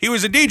host, he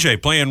was a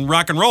DJ playing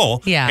rock and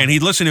roll. Yeah. And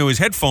he'd listen to his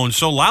headphones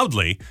so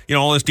loudly, you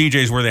know, all his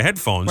DJs wear the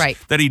headphones, right,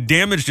 that he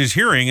damaged his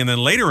hearing. And then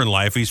later in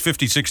life, he's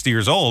 50, 60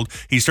 years old,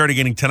 he started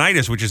getting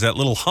tinnitus, which is that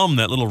little hum,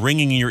 that little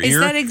ringing in your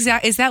ear.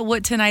 Is that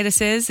what tinnitus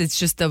is? It's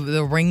just the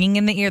ringing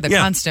in the ear, the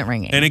constant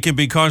ringing. And it can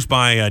be caused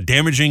by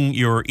damaging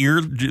your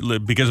ear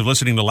because of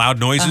listening to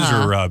loud noises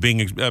or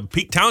being...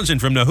 Pete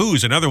Townsend from The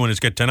Who's another one that's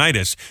got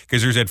tinnitus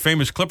because there's that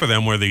famous clip of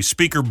them where the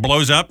speaker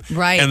blows up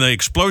and the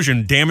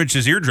explosion damaged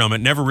his eardrum. It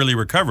never really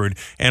recovered.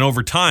 And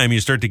over time, you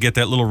start to get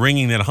that little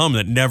ringing, that hum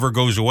that never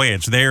goes away.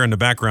 It's there in the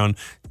background.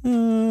 That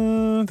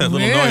little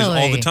noise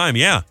all the time.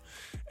 Yeah.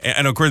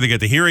 And of course, they get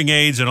the hearing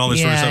aids and all this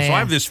sort of Yeah, stuff. So I yeah.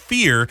 have this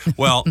fear.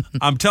 Well,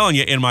 I'm telling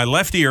you, in my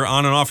left ear,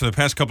 on and off for the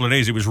past couple of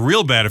days, it was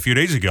real bad a few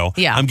days ago.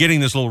 Yeah. I'm getting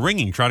this little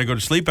ringing. Try to go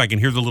to sleep, I can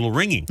hear the little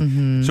ringing.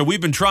 Mm-hmm. So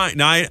we've been trying.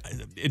 Now,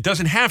 it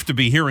doesn't have to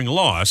be hearing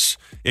loss.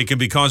 It can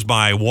be caused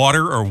by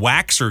water or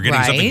wax or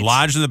getting something Right.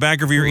 lodged in the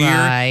back of your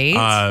Right.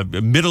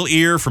 ear. Middle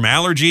ear from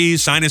allergies,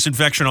 sinus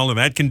infection, all of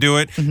that can do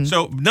it. Mm-hmm.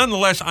 So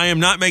nonetheless, I am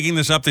not making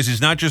this up. This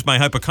is not just my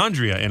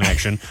hypochondria in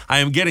action. I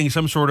am getting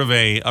some sort of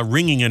a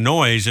ringing, a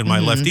noise in my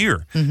Mm-hmm. left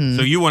ear.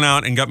 So you went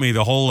out and got me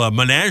the whole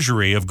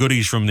menagerie of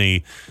goodies from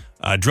the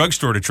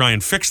drugstore to try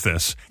and fix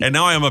this. And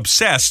now I am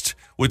obsessed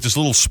with this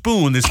little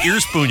spoon, this ear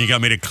spoon you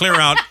got me to clear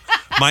out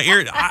my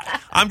ear.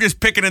 I'm just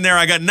picking in there.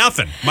 I got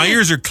nothing. My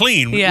ears are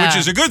clean, Yeah. which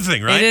is a good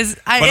thing, right? It is.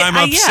 But I'm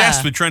obsessed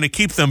yeah. with trying to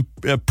keep them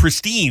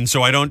pristine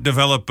so I don't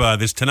develop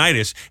this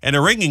tinnitus. And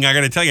the ringing, I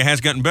got to tell you, has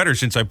gotten better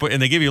since I put.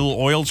 And they give you a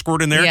little oil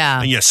squirt in there,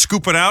 Yeah. and you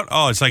scoop it out.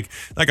 Oh, it's like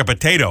a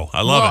potato.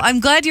 I love Well, it. I'm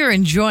glad you're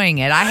enjoying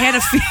it. I had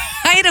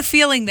I had a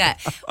feeling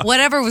that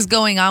whatever was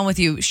going on with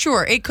you,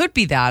 sure, it could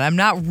be that. I'm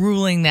not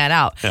ruling that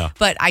out. Yeah.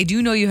 But I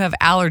do know you have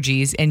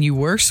allergies and you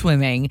were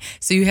swimming,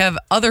 so you have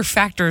other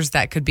factors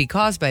that could be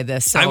caused by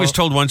this. So I was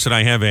told once that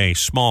I have a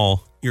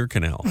small ear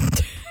canal.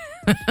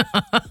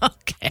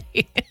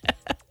 okay.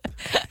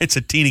 It's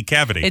a teeny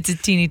cavity. It's a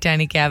teeny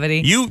tiny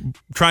cavity. You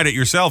tried it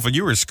yourself, and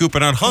you were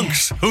scooping out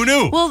hunks. Who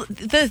knew? Well,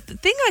 the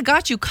thing I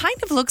got you kind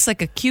of looks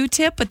like a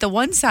Q-tip, but the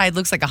one side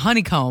looks like a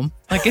honeycomb.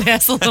 Like it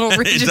has little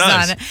ridges it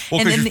does. on it. Well,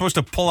 And because you're then supposed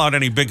to pull out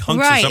any big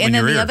hunks or right, something and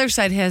in then your the ear. other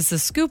side has the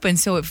scoop, and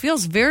so it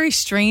feels very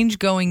strange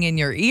going in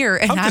your ear.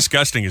 And How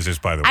disgusting is this,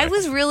 by the way? I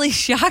was really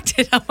shocked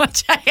at how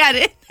much I had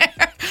in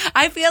there.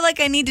 I feel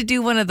like I need to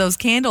do one of those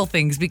candle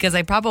things because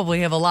I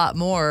probably have a lot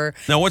more.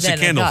 Now, what's a than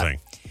I candle got. thing?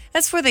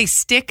 That's where they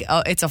stick.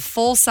 It's a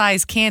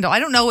full-size candle. I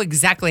don't know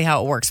exactly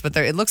how it works, but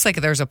it looks like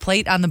there's a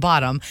plate on the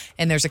bottom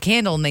and there's a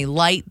candle, and they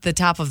light the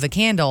top of the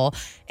candle,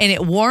 and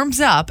it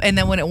warms up. And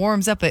then when it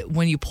warms up,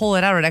 when you pull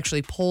it out, it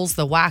actually pulls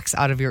the wax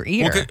out of your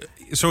ear. Okay,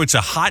 so it's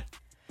a hot.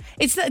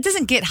 It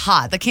doesn't get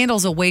hot. The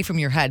candle's away from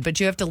your head, but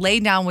you have to lay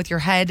down with your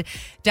head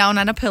down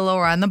on a pillow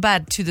or on the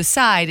bed to the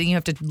side, and you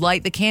have to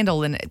light the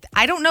candle. And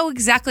I don't know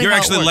exactly You're how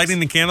actually it works. lighting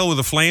the candle with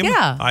a flame?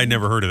 Yeah. I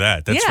never heard of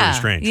that. That's Yeah, very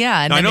strange. yeah,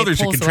 and Now, I then know it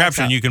there's a pulls the wax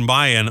contraption out. you can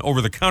buy an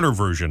over-the-counter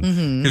version.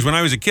 Because when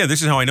I was a kid,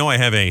 this is how I know I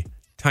have a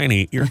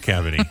tiny ear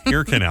cavity,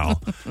 ear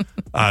canal.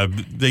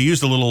 They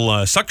used a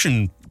little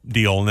suction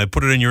deal, and they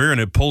put it in your ear,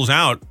 and it pulls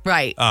out.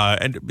 Right.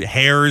 And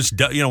hairs,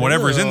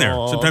 whatever is in there.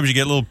 Ew. Sometimes you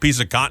get a little piece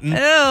of cotton.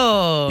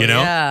 Oh, You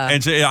know, yeah.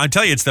 and so, I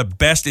tell you, it's the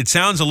best. It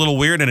sounds a little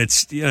weird, and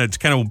it's it's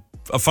kind of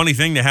a funny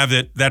thing to have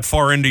that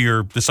far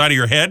into the side of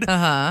your head.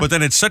 But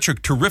then it's such a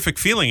terrific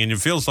feeling, and it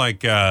feels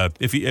like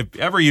if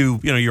ever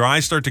your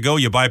eyes start to go,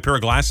 you buy a pair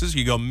of glasses,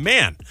 you go,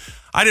 man,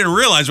 I didn't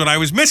realize what I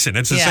was missing.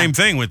 It's the Yeah. same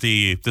thing with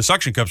the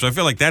suction cup. So I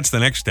feel like that's the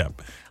next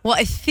step. Well,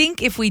 I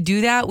think if we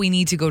do that, we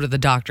need to go to the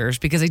doctors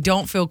because I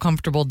don't feel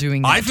comfortable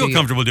doing that. I feel to you.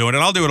 comfortable doing it.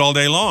 I'll do it all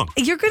day long.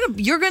 You're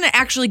gonna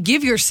actually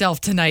give yourself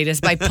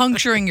tinnitus by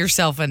puncturing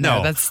yourself in there.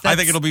 No, That's I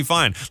think it'll be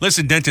fine.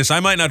 Listen, dentist, I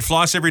might not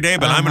floss every day,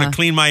 but I'm going to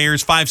clean my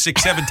ears 5,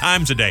 6, 7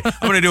 times a day. I'm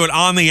going to do it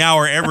on the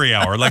hour, every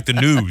hour, like the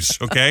news,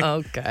 okay?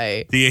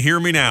 okay. Do you hear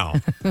me now?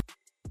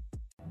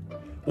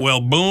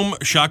 Well, boom,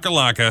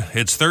 shakalaka.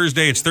 It's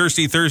Thursday. It's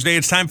Thirsty Thursday.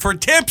 It's time for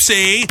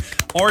Tipsy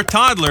or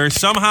Toddler.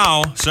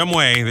 Somehow, some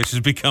way, this has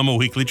become a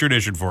weekly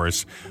tradition for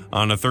us.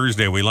 On a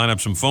Thursday, we line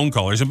up some phone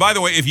callers. And by the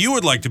way, if you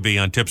would like to be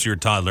on Tipsy or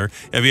Toddler,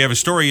 if you have a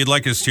story you'd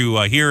like us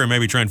to hear and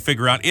maybe try and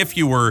figure out if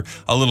you were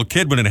a little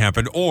kid when it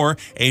happened or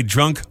a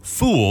drunk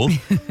fool,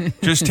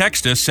 just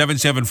text us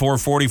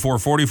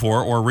 774-4444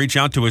 or reach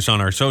out to us on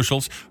our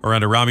socials or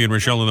on the Robbie and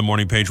Rochelle in the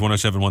Morning page,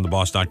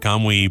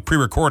 1071theboss.com. We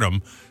pre-record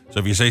them. So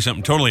if you say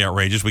something totally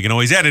outrageous, we can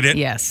always edit it.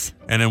 Yes.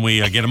 And then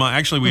we get them on.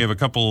 Actually, we have a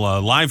couple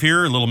live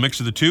here, a little mix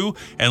of the two.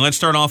 And let's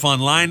start off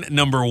on line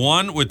number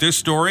 1 with this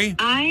story.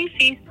 I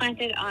face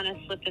planted on a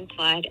slip and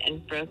slide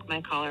and broke my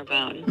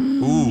collarbone.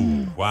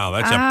 Ooh, wow,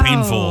 that's a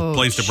painful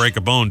place to break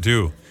a bone,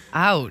 too.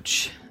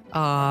 Ouch.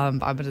 I'm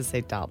gonna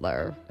say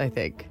toddler. I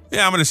think.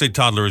 Yeah, I'm going to say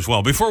toddler as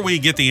well. Before we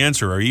get the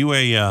answer, are you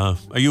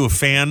a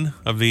fan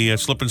of the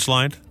slip and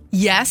slide?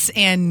 Yes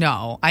and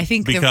no. I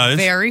think Because? they're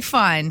very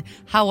fun.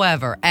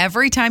 However,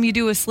 every time you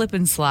do a slip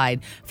and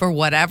slide, for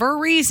whatever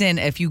reason,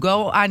 if you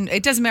go on,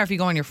 it doesn't matter if you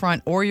go on your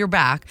front or your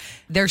back,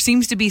 there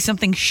seems to be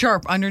something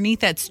sharp underneath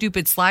that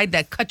stupid slide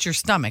that cuts your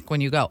stomach when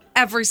you go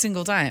every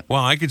single time.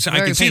 Well, I can see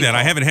that. painful.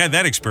 I haven't had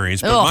that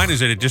experience, but Ugh. mine is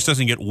that it just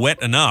doesn't get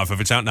wet enough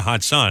if it's out in the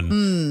hot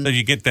sun that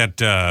you get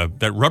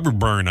that rubber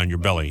burn on your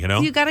belly, you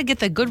know? You got to get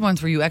the good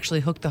ones where you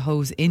actually hook the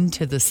hose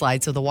into the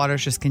slide so the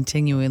water's just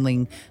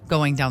continually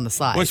going down the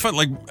slide. Well, it's fun.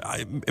 Like,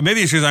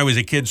 maybe it's because I was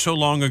a kid so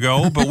long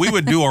ago, but we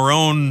would do our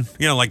own,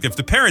 like if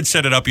the parents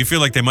set it up, you feel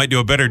like they might do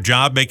a better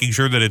job making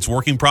sure that it's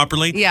working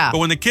properly. Yeah. But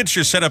when the kids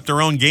just set up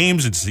their own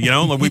games, it's,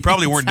 like we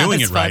probably weren't Not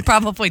doing as it fun. right.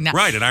 Probably not.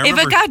 Right, and I if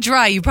remember- it got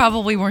dry, you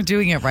probably weren't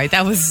doing it right.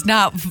 That was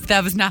not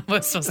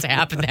what's supposed to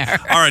happen there.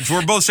 All right, so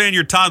we're both saying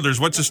you're toddlers.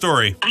 What's the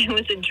story? I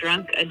was a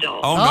drunk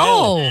adult. Oh,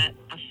 Oh. no. At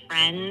a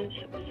friend's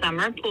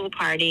summer pool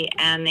party,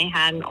 and they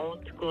had an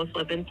old school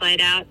slip and slide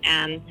out.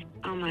 And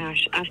oh my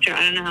gosh, after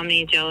I don't know how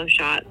many Jell-O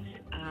shots,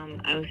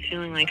 I was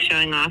feeling like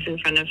showing off in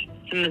front of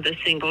some of the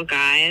single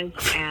guys,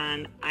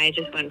 and I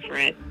just went for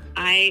it.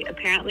 I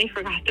apparently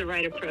forgot the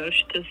right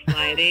approach to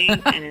sliding,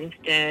 and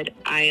instead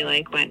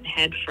I went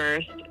head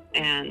first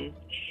and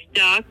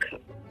stuck,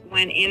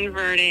 went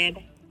inverted,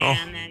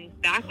 and then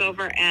back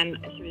over, and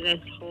through this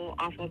whole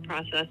awful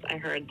process, I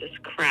heard this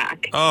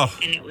crack,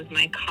 and it was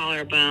my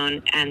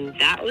collarbone, and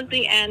that was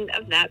the end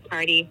of that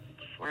party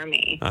for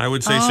me. I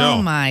would say so.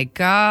 Oh, my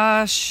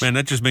gosh. Man,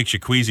 that just makes you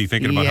queasy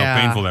thinking about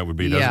how painful that would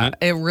be, doesn't it?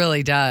 It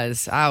really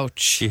does.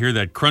 Ouch. You hear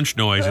that crunch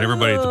noise, and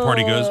everybody at the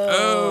party goes,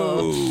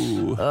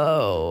 oh.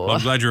 Well,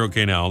 I'm glad you're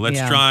okay now. Let's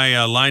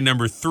try line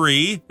number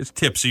 3. It's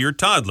Tipsy or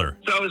Toddler.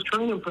 So I was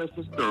trying to impress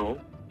this girl,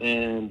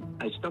 and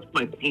I stuffed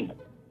my pants,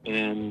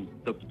 and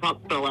the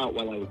prop fell out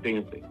while I was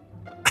dancing.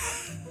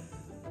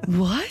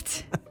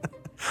 What?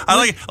 I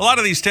like a lot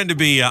of these tend to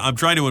be I'm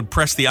trying to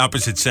impress the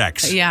opposite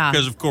sex. Yeah.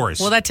 Because of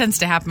course. Well, that tends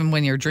to happen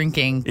when you're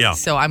drinking. Yeah.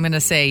 So I'm going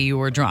to say you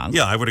were drunk.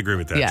 Yeah, I would agree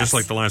with that. Yes. Just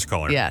like the last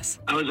caller. Yes.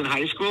 I was in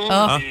high school,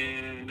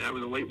 and I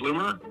was a late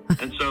bloomer,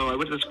 and so I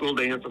went to the school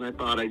dance, and I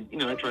thought I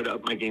tried to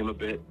up my game a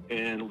bit.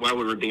 And while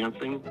we were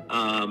dancing,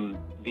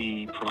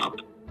 the prop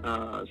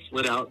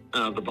slid out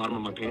the bottom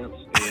of my pants,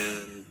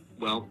 and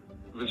well,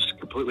 it was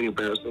completely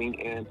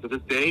embarrassing. And to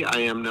this day, I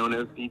am known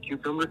as the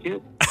Cucumber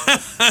Kid.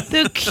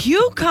 The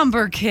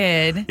Cucumber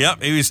Kid.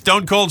 Yep, he was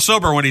stone cold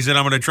sober when he said,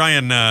 I'm going to try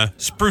and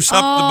spruce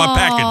up my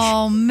package.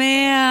 Oh,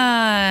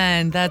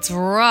 man. That's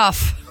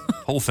rough.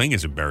 Whole thing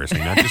is embarrassing,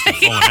 not just the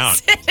falling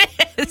out. It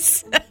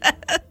is.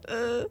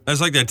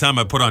 That's like that time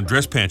I put on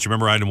dress pants. You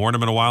remember I hadn't worn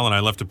them in a while, and I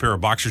left a pair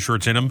of boxer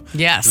shorts in them?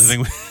 Yes.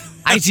 And the thing,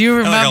 I do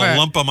remember. I had like a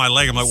lump on my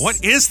leg. I'm like,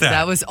 what is that?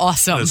 That was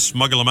awesome. Just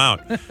smuggle them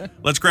out.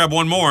 Let's grab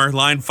one more.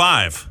 Line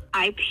 5.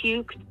 I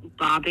puked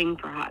bobbing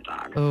for hot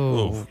dogs.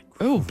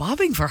 Oh,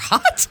 bobbing for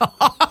hot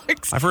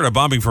dogs. I've heard of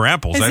bobbing for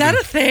apples. Is that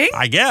a thing?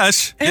 I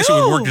guess. I guess it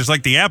would work just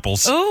like the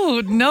apples.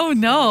 Oh,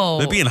 no.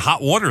 They'd be in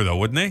hot water, though,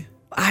 wouldn't they?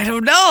 I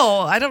don't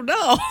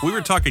know. We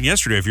were talking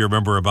yesterday, if you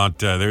remember, about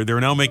they're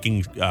now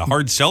making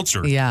hard seltzer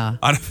out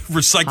of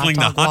recycling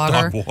the hot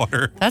dog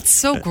water. That's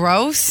so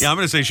gross. Yeah, I'm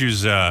going to say she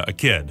was a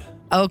kid.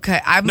 Okay.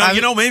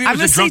 Maybe it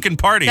was a drunken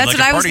party. That's like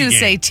what a I was party going to game.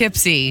 say,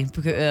 tipsy.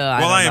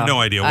 I have no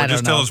idea. Well,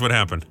 just tell us what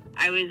happened.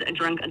 I was a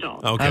drunk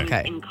adult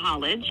Okay. in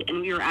college, and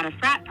we were at a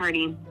frat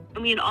party,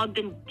 and we had all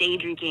been day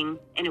drinking,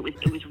 and it was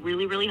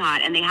really, really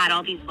hot, and they had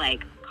all these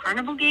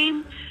carnival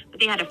games,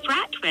 but they had a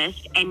frat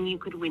twist, and you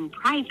could win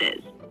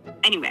prizes.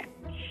 Anyway,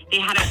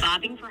 they had a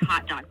bobbing for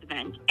hot dogs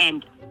event,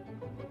 and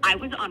I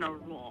was on a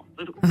roll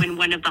when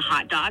one of the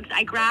hot dogs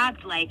I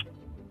grabbed,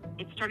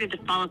 it started to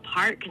fall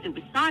apart because it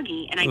was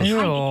soggy, and I tried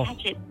to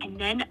catch it, and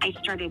then I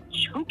started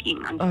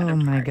choking on the other part.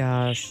 Oh, my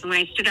gosh. And when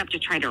I stood up to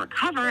try to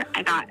recover,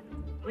 I got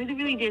really,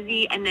 really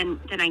dizzy, and then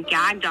I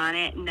gagged on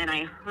it, and then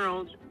I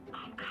hurled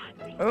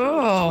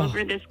all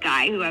over this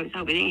guy who I was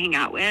hoping to hang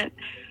out with.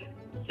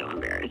 So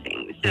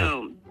embarrassing.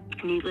 So,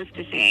 needless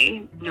to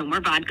say, no more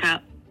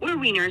vodka or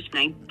wieners, and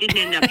I didn't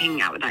end up hanging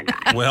out with that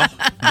guy. Well,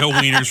 no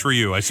wieners for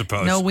you, I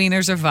suppose. No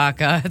wieners or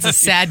vodka. It's a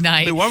sad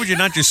night. Why would you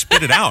not just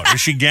spit it out? Is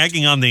she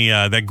gagging on the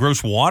that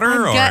gross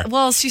water?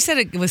 Well, she said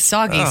it was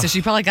soggy, so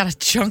she probably got a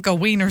chunk of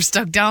wiener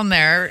stuck down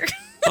there.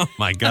 Oh,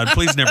 my God.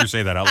 Please never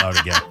say that out loud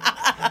again.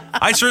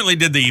 I certainly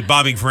did the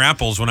bobbing for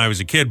apples when I was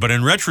a kid, but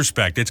in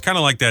retrospect, it's kind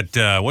of like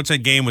that, what's that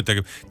game with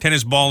the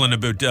tennis ball and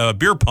a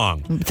beer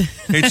pong?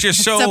 It's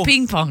just so... It's a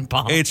ping pong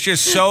ball. It's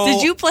just so...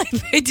 Did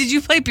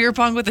you play beer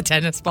pong with a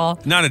tennis ball?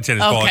 Not a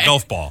tennis ball, a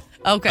golf ball.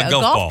 Okay, a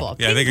golf ball.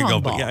 Yeah, I think a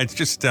golf ball. Yeah, it's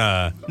just,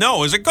 no, it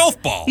was a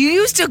golf ball. You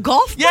used a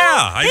golf ball?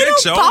 Yeah, I think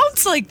so. They don't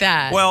bounce like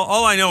that. Well,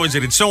 all I know is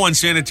that it's so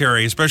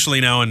unsanitary, especially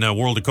now in the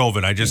world of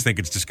COVID. I just think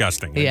it's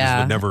disgusting. I just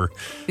would never...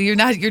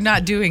 You're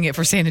not doing it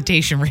for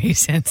sanitation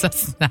reasons.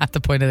 That's not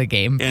the point of the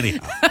game.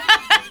 Anyhow.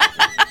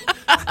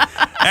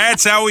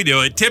 That's how we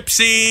do it.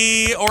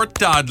 Tipsy or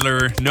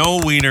toddler, no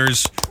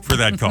wieners for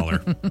that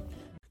caller.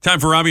 Time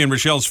for Robbie and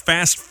Rochelle's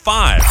Fast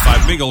Five.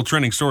 5 big old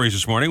trending stories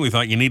this morning. We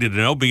thought you needed to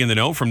know. Be in the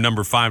know from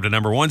number 5 to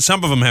number 1.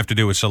 Some of them have to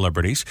do with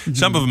celebrities. Mm-hmm.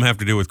 Some of them have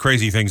to do with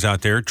crazy things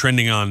out there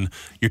trending on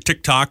your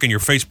TikTok and your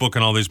Facebook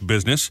and all this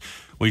business.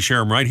 We share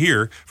them right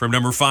here from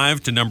number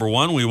 5 to number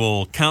 1. We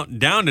will count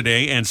down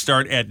today and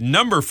start at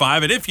number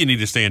 5. And if you need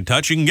to stay in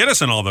touch, you can get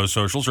us on all those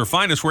socials or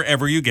find us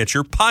wherever you get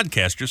your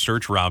podcast. Just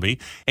search Robbie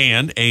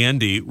and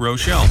A&D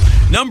Rochelle.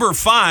 Number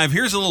 5,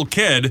 here's a little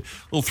kid,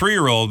 little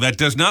 3-year-old that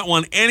does not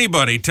want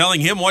anybody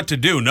telling him what to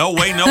do. No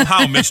way, no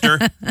how, mister.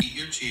 Eat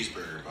your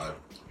cheeseburger, bud.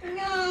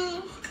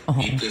 No.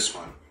 Eat this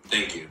one.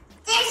 Thank you.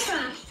 This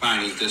one.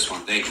 Fine, eat this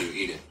one. Thank you.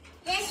 Eat it.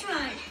 This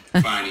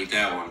one. Fine, eat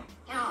that one.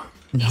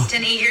 No.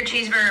 Easton, eat your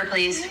cheeseburger,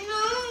 please.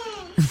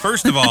 No.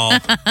 First of all,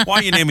 why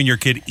are you naming your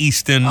kid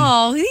Easton?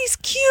 Oh, he's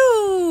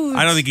cute.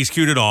 I don't think he's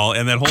cute at all.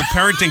 And that whole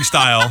parenting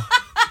style,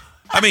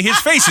 I mean, his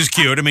face is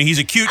cute. I mean, he's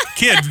a cute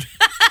kid.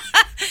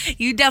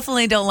 You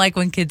definitely don't like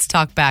when kids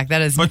talk back.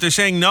 That is. But they're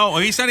saying no.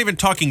 He's not even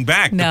talking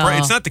back. No.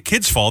 It's not the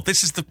kid's fault.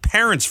 This is the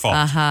parents'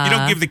 fault. You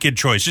don't give the kid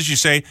choices. You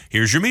say,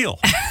 "Here's your meal."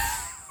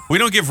 We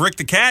don't give Rick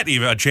the cat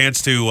even a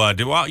chance to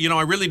do, well,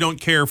 I really don't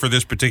care for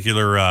this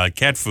particular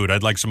cat food.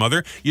 I'd like some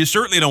other. You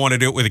certainly don't want to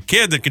do it with a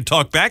kid that can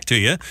talk back to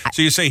you.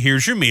 So you say,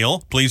 here's your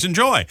meal. Please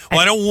enjoy. Well,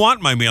 I don't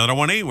want my meal. I don't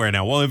want to eat right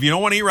now. Well, if you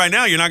don't want to eat right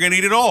now, you're not going to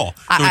eat it all.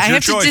 So I it's your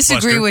have choice, to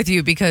disagree Buster. with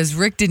you because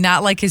Rick did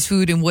not like his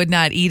food and would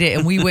not eat it.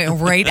 And we went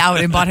right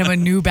out and bought him a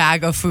new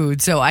bag of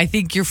food. So I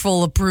think you're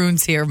full of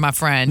prunes here, my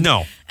friend.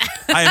 No,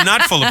 I am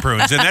not full of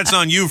prunes. And that's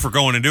on you for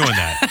going and doing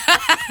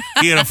that.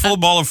 He had a full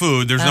bowl of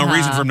food. There's no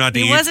reason for him not to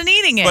eat. He wasn't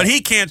eating it. But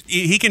he can't.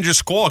 He can just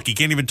squawk. He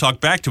can't even talk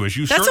back to us.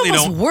 You That's certainly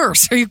almost don't.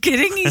 worse. Are you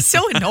kidding? He's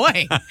so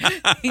annoying.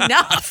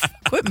 Enough.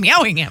 Quit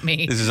meowing at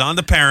me. This is on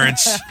the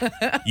parents.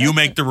 You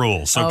make the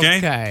rules, okay?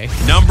 Okay.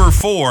 Number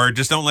 4,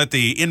 just don't let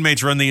the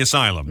inmates run the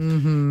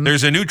asylum.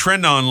 There's a new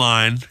trend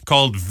online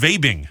called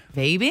vaping.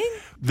 Vaping?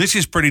 This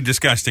is pretty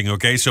disgusting,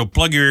 okay? So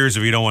plug your ears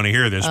if you don't want to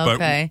hear this.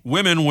 Okay. But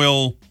women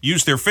will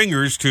use their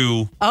fingers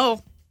to...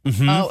 Oh.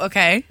 Oh,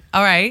 okay.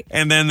 All right.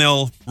 And then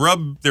they'll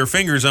rub their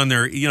fingers on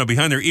their,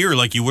 behind their ear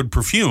like you would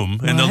perfume.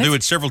 And they'll What? do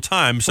it several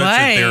times such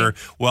Why?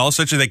 that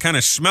such that they kind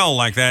of smell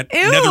like that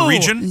Ew. nether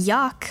region.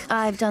 Yuck.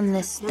 I've done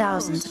this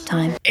thousands of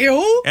times.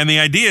 Ew. And the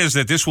idea is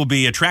that this will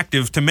be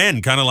attractive to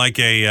men, kind of like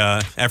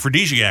a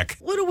aphrodisiac.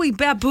 What are we,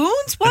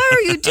 baboons? Why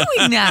are you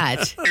doing that?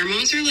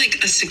 Pheromones are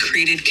like a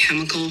secreted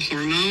chemical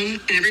hormone,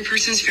 and every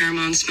person's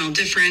pheromones smell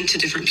different to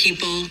different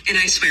people. And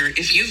I swear,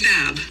 if you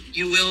vab,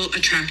 you will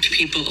attract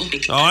people.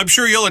 Oh, I'm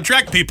sure you'll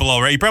attract people,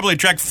 all right. You probably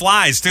attract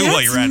flies, too,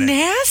 while you're at That's it.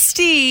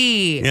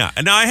 nasty. Yeah.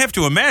 And now I have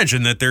to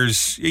imagine that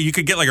you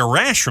could get like a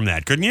rash from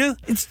that, couldn't you?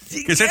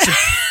 Because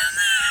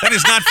that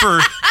is not for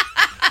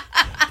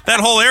that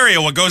whole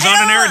area, what goes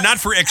on in there, not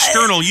for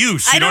external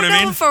use. You know I what don't I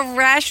mean? know if a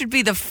rash would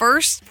be the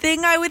first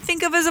thing I would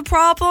think of as a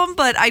problem,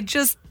 but I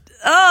just...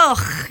 Ugh,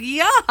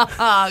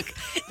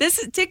 yuck.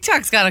 This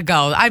TikTok's got to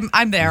go.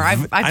 I'm there.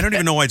 I don't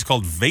even know why it's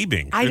called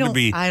vaping. I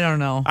don't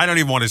know. I don't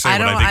even want to say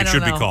what I think it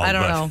should be called. I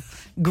don't but know.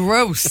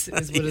 Gross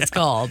is what it's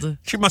called.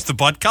 She must have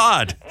bought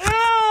cod.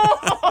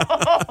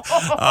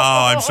 Oh,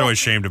 I'm so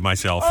ashamed of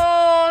myself.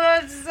 Oh,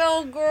 that's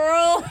so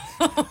gross.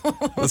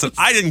 Listen,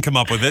 I didn't come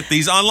up with it.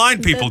 These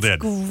online people did.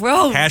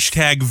 Gross.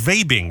 Hashtag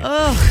vaping.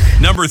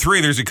 Number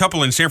 3, there's a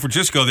couple in San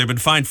Francisco. They've been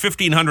fined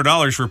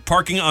 $1,500 for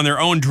parking on their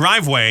own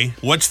driveway.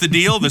 What's the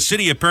deal? The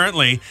city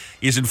apparently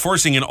is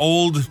enforcing an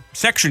old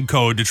section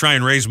code to try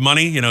and raise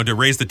money, to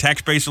raise the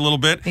tax base a little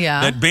bit.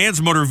 Yeah. That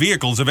bans motor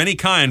vehicles of any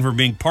kind from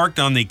being parked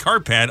on the car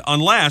pad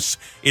unless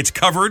it's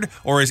covered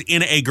or is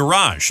in a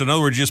garage. So in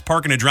other words, just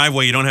park in a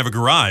driveway, you don't have a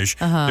garage.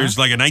 There's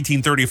like a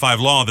 1935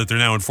 law that they're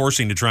now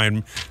enforcing to try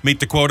and meet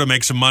the quota,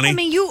 make some money. I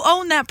mean, you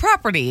own that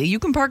property. You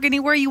can park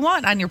anywhere you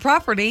want on your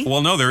property.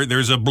 Well, no,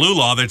 there's a blue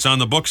law that's on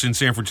the books in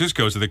San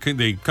Francisco, so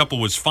the couple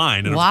was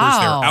fined, and of Wow. course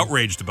they're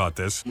outraged about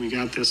this. We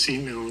got this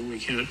email and we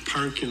can't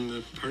park in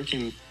the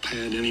parking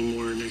pad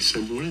anymore. And I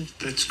said, what?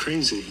 That's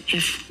crazy.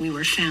 If we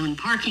were found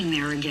parking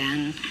there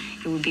again,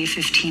 it would be a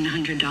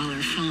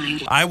 $1,500 fine.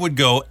 I would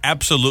go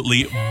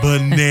absolutely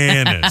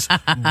bananas,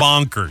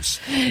 bonkers.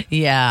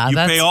 Yeah. You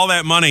that's pay all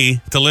that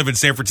money to live in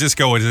San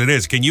Francisco as it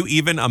is. Can you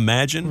even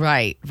imagine?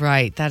 Right.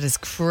 That is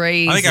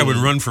crazy. I think I would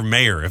run for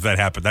mayor if that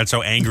happened. That's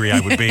how angry I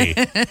would be.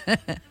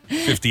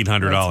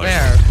 $1,500.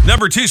 That's fair.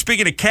 Number 2,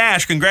 speaking of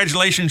cash,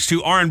 congratulations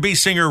to R&B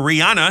singer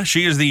Rihanna.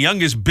 She is the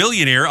youngest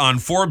billionaire on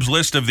Forbes'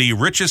 list of the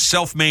richest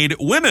self-made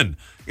women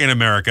in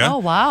America. Oh,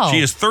 wow. She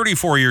is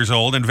 34 years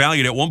old and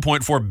valued at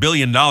 $1.4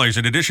 billion.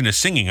 In addition to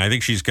singing, I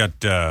think she's got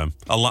a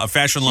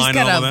fashion line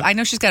and all of that. I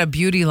know she's got a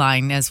beauty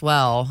line as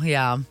well.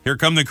 Yeah. Here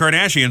come the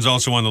Kardashians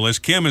also on the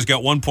list. Kim has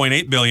got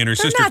 $1.8 billion. Her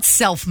They're sister. not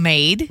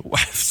self-made.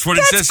 That's what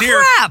it That's says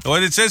here. crap.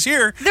 What it says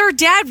here. They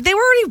were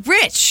already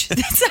rich.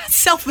 That's not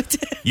self-made.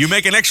 You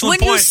make an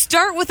excellent When point. you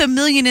start with $1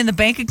 million in the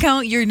bank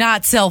account, you're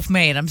not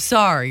self-made. I'm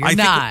sorry, you're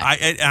not.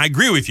 I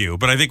agree with you,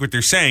 but I think what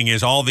they're saying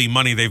is all the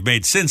money they've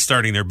made since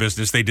starting their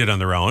business, they did on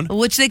their own.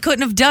 Which they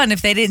couldn't have done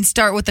if they didn't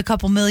start with a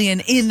couple million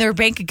in their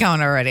bank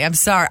account already. I'm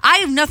sorry. I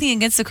have nothing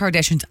against the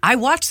Kardashians. I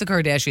watch the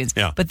Kardashians,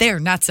 Yeah. but they are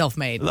not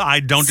self-made. I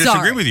don't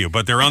disagree with you,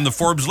 but they're on the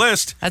Forbes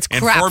list. That's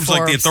and crap, Forbes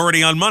like the Forbes.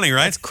 authority on money,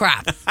 right? That's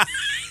crap.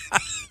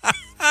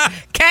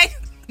 Okay?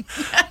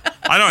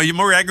 I don't know. You're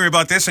more angry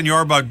about this than you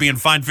are about being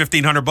fined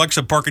 $1,500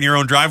 to park in your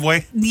own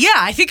driveway. Yeah,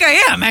 I think I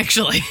am,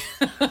 actually.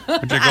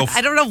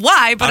 I don't know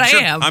why, but I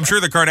am. I'm sure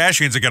the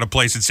Kardashians have got a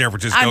place in San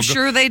Francisco. I'm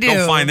sure they do.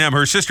 Go find them.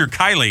 Her sister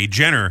Kylie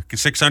Jenner,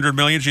 $600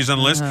 million. She's on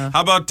the list.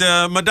 How about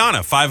Madonna,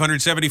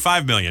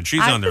 $575 million? She's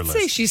on their I would list.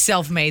 say she's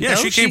self-made, Yeah,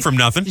 though. she came from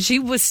nothing. She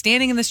was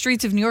standing in the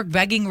streets of New York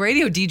begging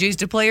radio DJs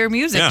to play her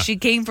music. Yeah. She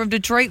came from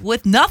Detroit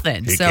with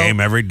nothing. He so came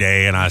every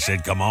day, and I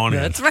said, come on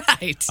in. That's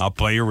right. I'll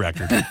play your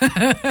record.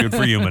 Good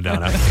for you,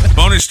 Madonna.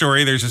 Bonus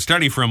story, there's a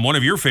study from one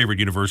of your favorite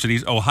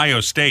universities,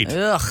 Ohio State,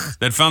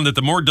 that found that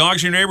the more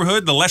dogs in your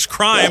neighborhood, the less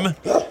crime.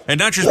 And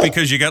not just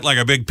because you got like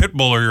a big pit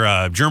bull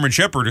or German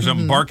Shepherd or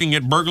something barking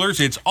at burglars.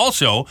 It's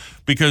also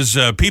because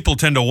people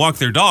tend to walk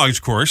their dogs,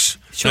 of course.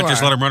 Sure. Not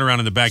just let them run around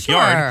in the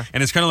backyard. Sure.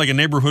 And it's kind of like a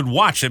neighborhood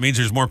watch. That means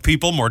there's more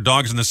people, more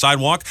dogs on the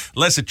sidewalk,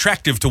 less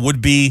attractive to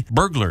would-be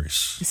burglars.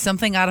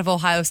 Something out of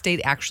Ohio State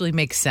actually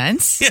makes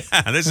sense.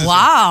 Yeah,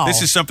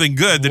 this is something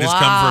good that has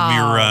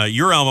come from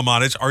your alma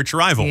mater's arch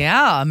rival.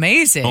 Yeah,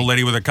 amazing. Old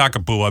lady with a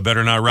cockapoo. I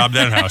better not rob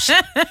that house.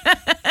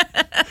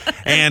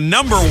 And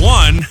number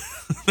one,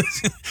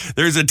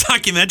 there's a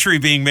documentary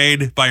being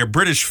made by a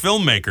British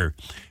filmmaker,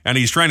 and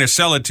he's trying to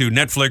sell it to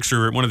Netflix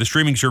or one of the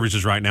streaming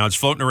services right now. It's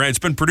floating around. It's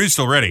been produced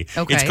already.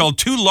 Okay. It's called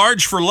Too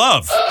Large for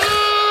Love.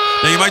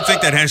 Now, you might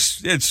think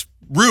it's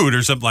rude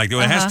or something like that.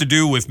 It has to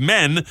do with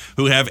men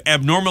who have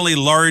abnormally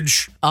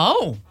large...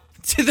 Okay.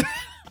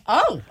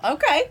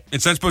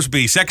 It's not supposed to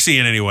be sexy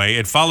in any way.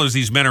 It follows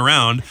these men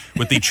around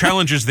with the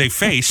challenges they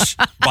face,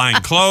 buying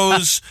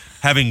clothes,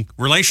 having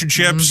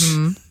relationships,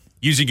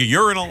 using a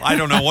urinal. I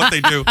don't know what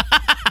they do.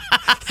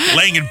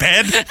 Laying in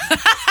bed.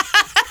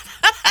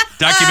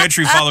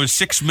 Documentary follows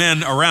 6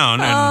 men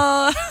around,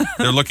 and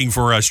they're looking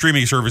for a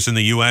streaming service in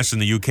the U.S.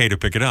 and the U.K. to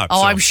pick it up.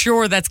 Oh, so, I'm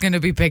sure that's going to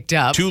be picked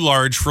up. Too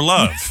Large for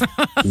Love.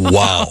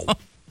 Wow.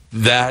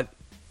 That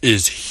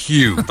is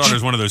huge. I thought it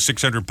was one of those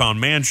 600-pound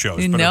man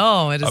shows. But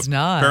no, it is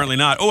not. Apparently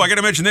not. Oh, I got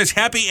to mention this.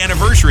 Happy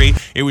anniversary.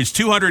 It was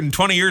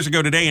 220 years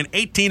ago today in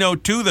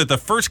 1802 that the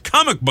first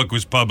comic book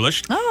was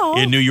published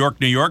in New York,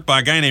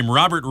 by a guy named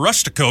Robert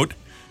Rusticote.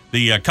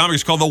 The comic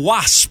is called The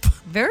Wasp.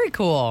 Very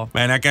cool.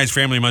 Man, that guy's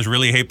family must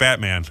really hate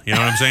Batman. You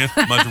know what I'm saying?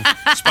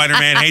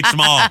 Spider-Man hates them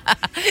all.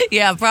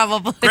 Yeah,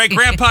 probably.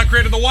 Great-grandpa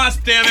created the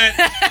Wasp, damn it.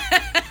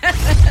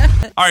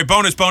 All right,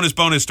 bonus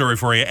story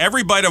for you.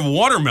 Every bite of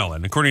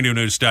watermelon, according to a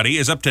new study,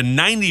 is up to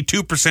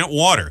 92%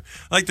 water.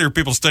 I like there are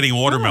people studying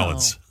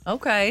watermelons. Oh,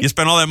 okay. You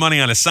spend all that money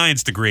on a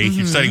science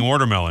degree studying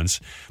watermelons.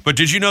 But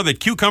did you know that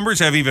cucumbers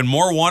have even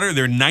more water?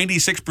 They're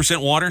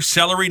 96% water.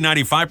 Celery,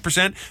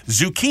 95%.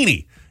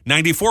 Zucchini,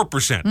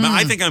 94%.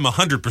 I think I'm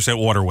 100%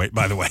 water weight,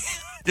 by the way.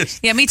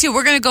 Yeah, me too.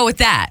 We're going to go with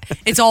that.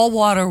 It's all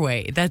water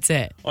weight. That's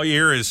it. All you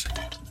hear is...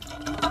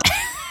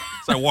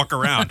 I walk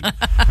around.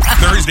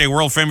 Thursday,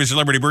 world-famous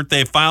celebrity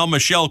birthday file.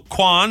 Michelle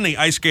Kwan, the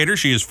ice skater.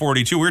 She is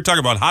 42. We were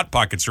talking about Hot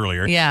Pockets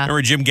earlier. Yeah.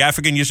 Remember Jim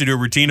Gaffigan used to do a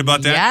routine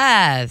about that?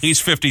 Yes.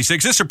 He's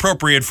 56. This is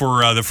appropriate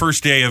for the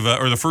first day of,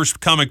 or the first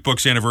comic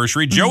books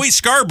anniversary. Joey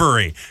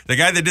Scarberry, the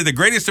guy that did the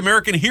Greatest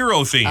American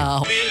Hero theme.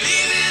 Oh.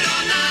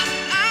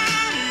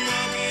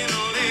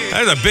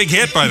 That was a big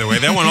hit, by the way.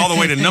 That went all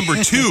the way to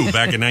number 2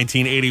 back in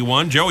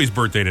 1981. Joey's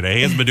birthday today.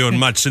 He hasn't been doing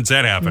much since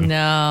that happened.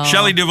 No.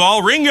 Shelley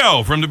Duvall,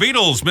 Ringo from the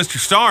Beatles, Mr.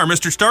 Starr,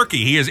 Mr.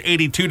 Starkey. He is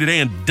 82 today,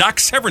 and Doc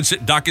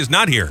Severinsen. Doc is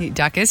not here.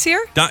 Doc is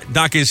here?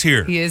 Doc is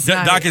here. He is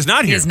Doc is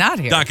not here. He is not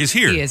here. Doc is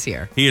here. He is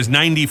here. He is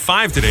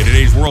 95 today.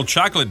 Today's World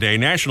Chocolate Day,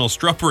 National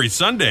Strawberry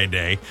Sundae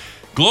Day,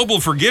 Global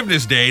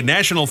Forgiveness Day,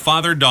 National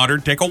Father-Daughter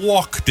Take a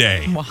Walk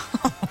Day. Wow.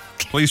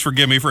 Please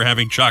forgive me for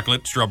having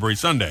chocolate strawberry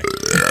sundae.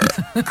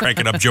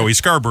 Cranking up Joey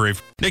Scarberry.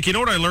 Nick, you know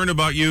what I learned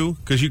about you?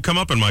 Because you come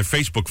up in my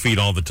Facebook feed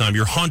all the time.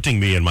 You're haunting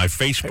me in my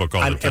Facebook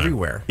all the time. I'm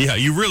everywhere. Yeah,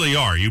 you really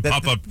are. You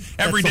pop up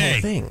every day.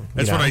 That's the whole thing.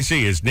 That's what I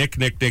see is Nick.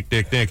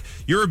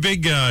 You're a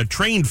big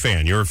train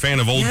fan. You're a fan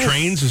of old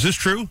trains. Is this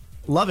true?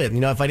 Love it. You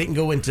know, if I didn't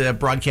go into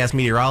broadcast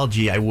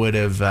meteorology, I would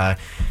have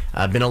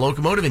been a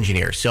locomotive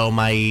engineer. So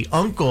my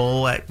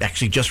uncle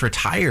actually just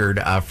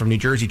retired from New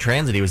Jersey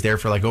Transit. He was there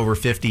for like over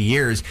 50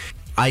 years.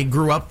 I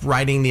grew up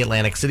riding the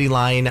Atlantic City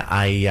line.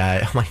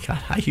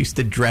 I used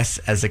to dress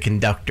as a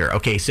conductor.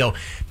 Okay, so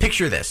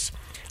picture this.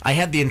 I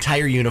had the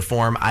entire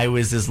uniform. I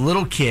was this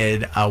little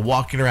kid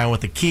walking around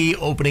with a key,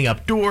 opening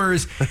up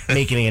doors,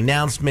 making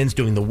announcements,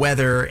 doing the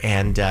weather,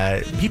 and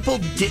people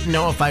didn't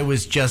know if I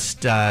was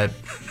just, a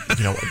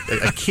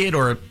kid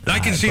or... I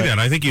can see that.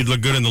 I think you'd look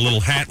good in the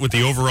little hat with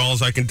the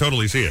overalls. I can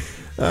totally see it.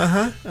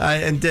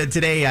 And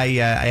today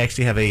I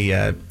actually have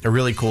a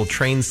really cool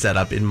train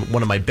setup in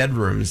one of my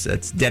bedrooms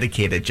that's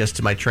dedicated just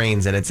to my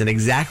trains, and it's an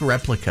exact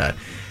replica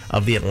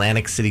of the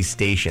Atlantic City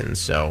station.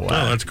 So,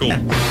 that's cool. Yeah.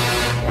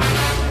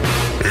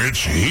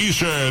 It's He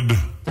Said,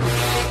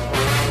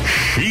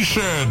 She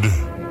Said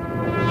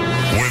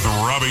with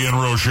Robbie and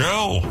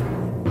Rochelle.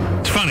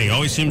 It's funny. It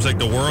always seems like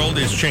the world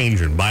is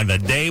changing by the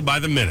day, by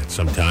the minute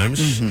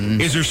sometimes.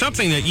 Is there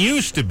something that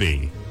used to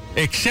be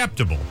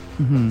acceptable?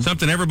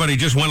 Something everybody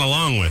just went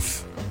along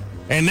with.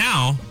 And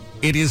now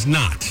it is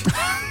not.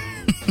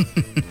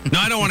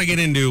 Now, I don't want to get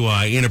into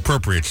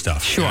inappropriate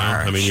stuff. Sure. You know?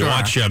 I mean, you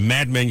watch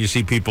Mad Men, you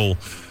see people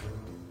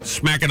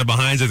smacking the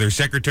behinds of their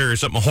secretary or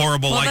something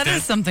horrible like that. That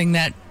is something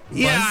that...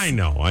 Yeah, I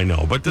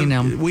know, but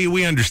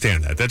we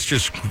understand that. That's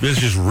just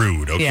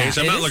rude, okay? Yeah,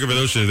 so I'm not looking for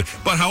those things.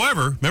 But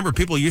however, remember,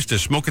 people used to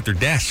smoke at their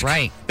desk.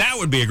 Right. That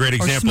would be a great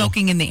example. Or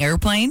smoking in the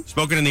airplane.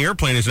 Smoking in the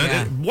airplane is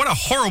what a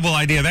horrible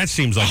idea that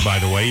seems like, by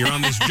the way. You're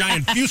on this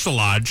giant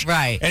fuselage.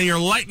 Right. And you're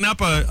lighting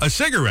up a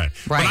cigarette.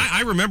 Right. But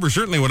I remember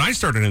certainly when I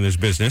started in this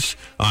business,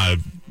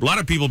 a lot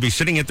of people be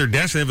sitting at their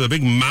desk. They have a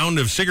big mound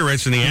of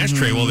cigarettes in the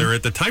ashtray while they're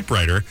at the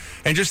typewriter,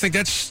 and just think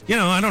that's,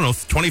 I don't know,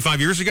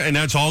 25 years ago, and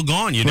now it's all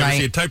gone. You never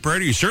see a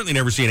typewriter. You certainly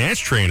never see an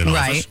ashtray in an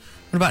office.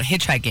 What about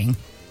hitchhiking?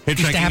 It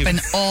used to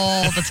happen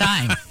all the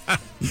time.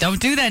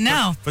 Don't do that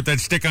now. Put that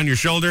stick on your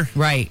shoulder.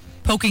 Right.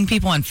 Poking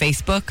people on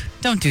Facebook.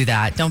 Don't do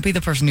that. Don't be the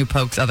person who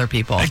pokes other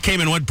people. That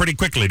came and went pretty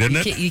quickly,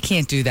 didn't it? You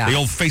can't do that. The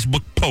old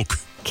Facebook poke.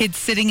 Kids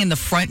sitting in the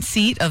front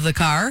seat of the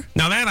car.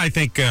 Now that, I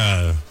think...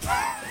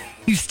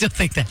 You still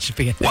think that should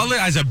be a thing? Well,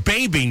 as a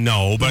baby,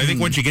 no. But I think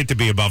once you get to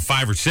be about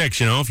 5 or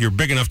 6, if you're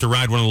big enough to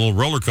ride one of the little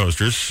roller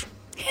coasters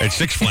at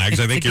Six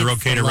Flags, I think you're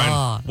okay to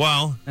ride.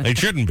 Well, it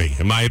shouldn't be,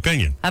 in my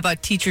opinion. How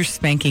about teachers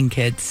spanking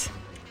kids?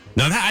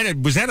 Now,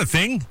 was that a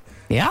thing?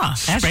 Yeah.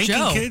 Spanking ask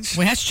Joe. kids?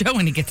 Well, ask Joe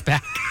when he gets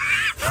back.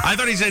 I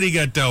thought he said he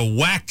got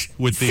whacked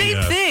with the...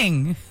 Same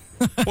thing.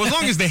 Well, as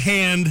long as the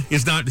hand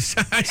is not...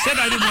 I said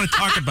I didn't want to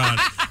talk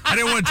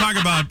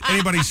about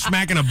anybody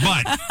smacking a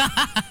butt.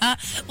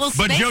 Well,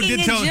 but spanking Joe did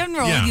in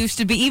general used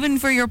to be, even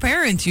for your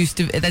parents,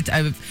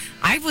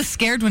 I was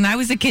scared when I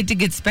was a kid to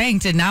get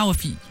spanked, and now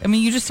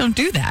you just don't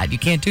do that. You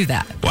can't do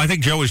that. Well, I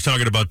think Joe was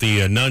talking about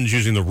the nuns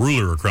using the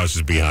ruler across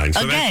his behind.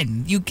 So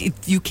again, you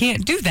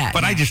can't do that.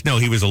 But now. I just know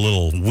he was a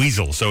little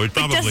weasel, so it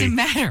doesn't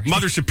matter.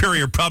 Mother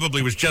Superior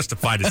probably was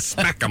justified to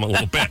smack him a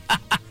little bit.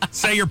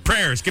 Say your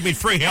prayers. Give me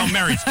 3 Hail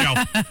Marys, Joe.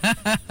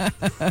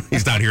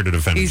 He's not here to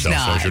defend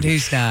himself.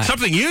 He's not.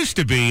 Something used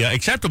to be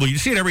acceptable. You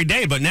see it every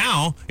day, but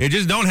now it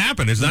just don't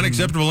happen. It's not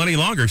acceptable any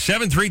longer.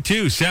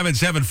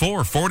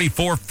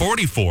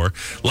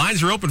 732-774-4444.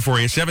 Lines are open for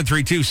you.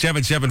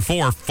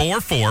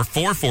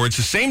 732-774-4444. It's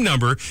the same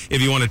number if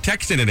you want to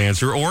text in an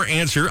answer or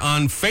answer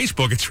on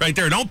Facebook. It's right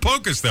there. Don't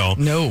poke us, though.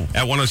 No.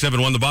 At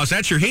 107.1 The Boss.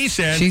 That's your He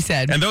Said. She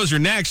Said. And those are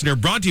next. And they're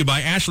brought to you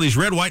by Ashley's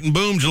Red, White, and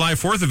Boom July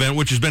 4th event,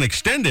 which has been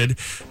extended.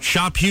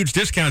 Shop huge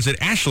discounts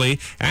at Ashley.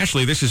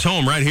 Ashley, this is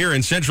home right here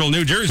in central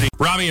New Jersey.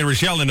 Robbie and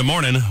Rochelle in the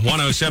morning.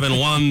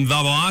 107.1 The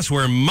Boss,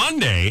 where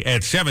Monday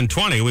at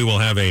 7:20 we will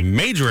have a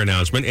major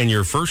announcement and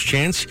your first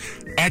chance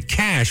at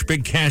cash,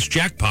 big cash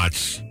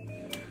jackpots.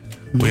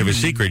 We have a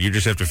secret. You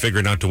just have to figure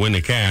it out to win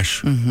the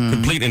cash.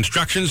 Complete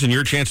instructions and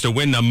your chance to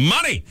win the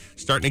money.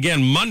 Starting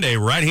again Monday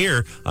right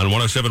here on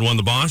 107.1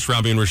 The Boss.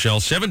 Robbie and Rochelle,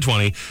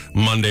 7:20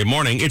 Monday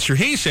morning. It's your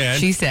He Said.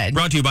 She Said.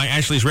 Brought to you by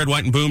Ashley's Red,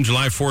 White, and Boom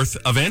July 4th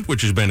event,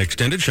 which has been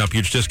extended. Shop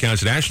huge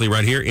discounts at Ashley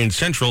right here in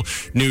central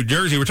New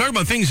Jersey. We're talking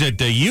about things that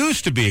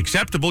used to be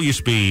acceptable, used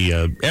to be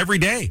every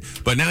day,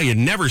 but now you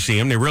never see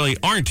them. They really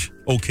aren't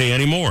okay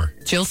anymore.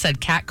 Jill said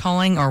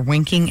catcalling or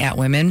winking at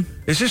women.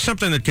 Is this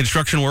something that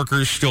construction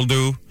workers still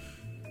do?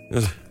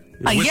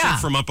 Whistling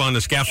from up on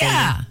the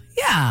scaffolding?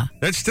 Yeah.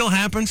 That still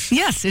happens?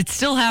 Yes, it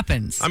still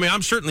happens. I mean,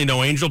 I'm certainly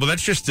no angel, but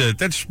that's just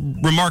that's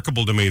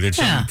remarkable to me that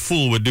some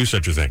fool would do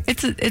such a thing.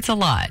 It's a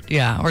lot,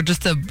 yeah. Or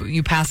just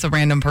you pass a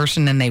random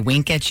person and they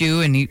wink at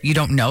you and you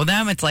don't know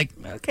them. It's like,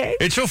 okay.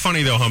 It's so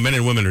funny, though, how men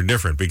and women are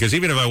different, because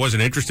even if I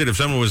wasn't interested, if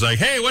someone was like,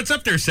 hey, what's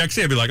up there,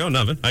 sexy? I'd be like, oh,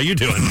 nothing. How you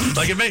doing?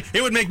 Like,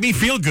 it would make me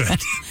feel good.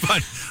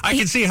 But I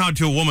can see how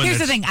to a woman... Here's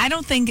the thing.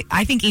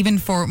 I think even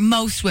for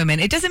most women,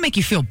 it doesn't make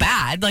you feel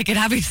bad. Like, it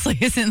obviously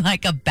isn't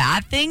like a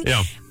bad thing.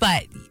 Yeah.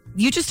 But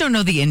you just don't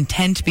know the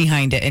intent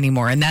behind it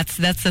anymore. And that's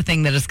the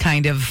thing that has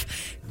kind of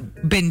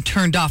been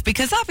turned off,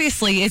 because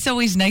obviously it's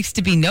always nice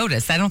to be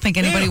noticed. I don't think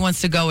anybody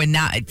wants to go and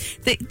not.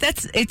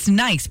 It's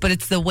nice, but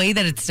it's the way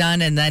that it's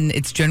done, and then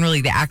it's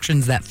generally the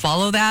actions that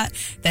follow that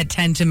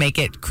tend to make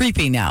it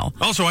creepy now.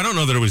 Also, I don't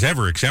know that it was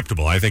ever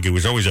acceptable. I think it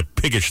was always a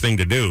piggish thing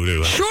to do.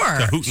 To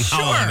hoot and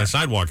holler on the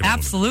sidewalk.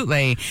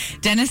 Absolutely.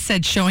 Dennis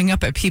said showing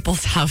up at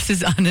people's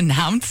houses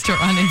unannounced or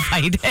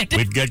uninvited.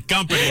 We'd get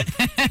company.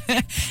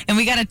 And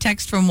we got a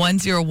text from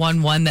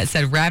 1011 that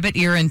said rabbit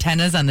ear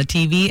antennas on the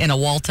TV and a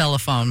wall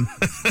telephone.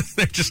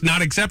 They're just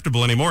not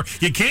acceptable anymore.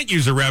 You can't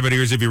use the rabbit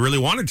ears if you really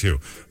wanted to.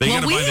 We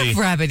have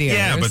rabbit ears.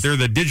 Yeah, but they're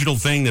the digital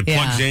thing that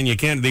plugs in. You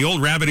can't. The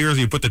old rabbit ears,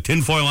 you put the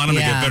tinfoil on them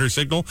to get better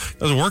signal.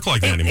 Doesn't work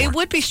like that anymore. It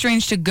would be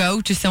strange to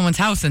go to someone's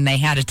house and they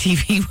had a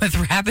TV with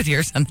rabbit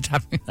ears on the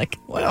top. You're like,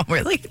 well,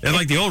 really? And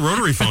like the old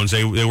rotary phones,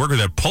 they work with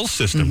that pulse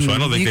system. So I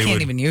don't think you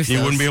can't even use those.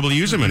 You wouldn't be able to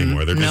use them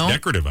anymore. They're just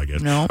decorative, I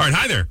guess. No. All right,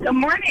 hi there. Good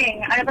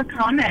morning. I have a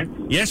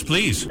comment. Yes,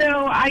 please.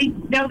 So I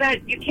know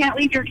that you can't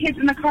leave your kids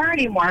in the car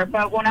anymore,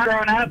 but when I was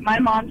growing up, my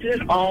mom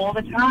did it all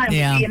the time.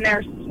 Yeah. Being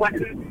there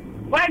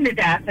sweating to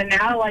death, and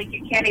now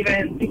you can't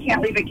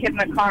leave a kid in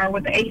the car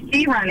with the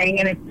AC running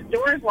and the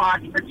door's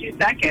locked for 2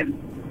 seconds.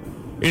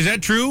 Is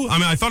that true? I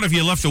mean, I thought if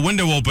you left the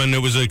window open,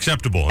 it was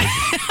acceptable.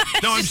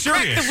 No, I'm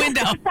serious. Crack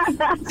the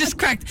window. Just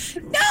cracked.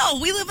 No,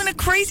 we live in a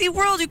crazy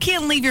world. You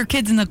can't leave your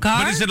kids in the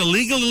car. But is it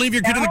illegal to leave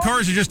your kid in the car,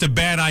 or is it just a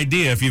bad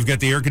idea if you've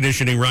got the air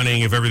conditioning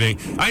running, if everything...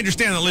 I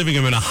understand that leaving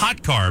them in a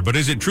hot car, but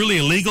is it truly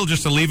illegal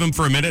just to leave them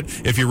for a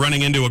minute if you're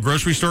running into a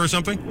grocery store or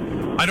something?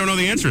 I don't know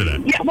the answer to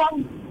that. Yeah,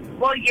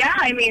 well, yeah.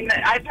 I mean,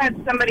 I've had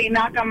somebody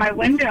knock on my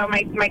window.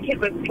 My kid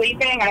was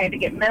sleeping. I had to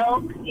get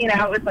milk.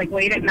 It was like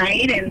late at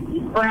night,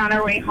 and we're on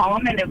our way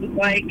home, and it was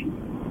like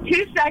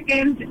 2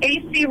 seconds,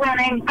 AC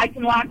running. I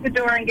can lock the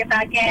door and get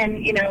back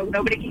in.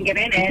 Nobody can get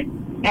in it.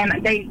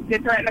 And they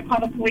threatened to call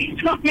the police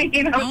on me.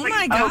 And I was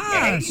like,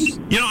 okay.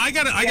 You know, I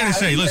gotta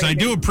say, listen, I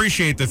do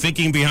appreciate the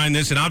thinking behind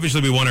this, and obviously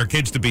we want our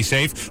kids to be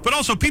safe, but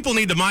also people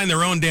need to mind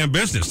their own damn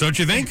business, don't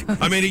you think?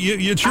 I mean,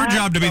 it's your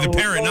job to be the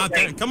parent, not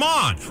that. Come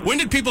on. When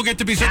did people get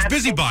to be such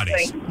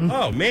busybodies?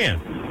 Oh,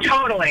 man.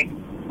 Totally.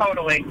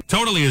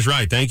 Totally is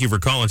right. Thank you for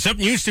calling.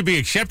 Something used to be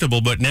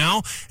acceptable, but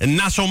now,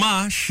 not so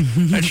much.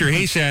 That's your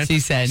he said. She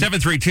said.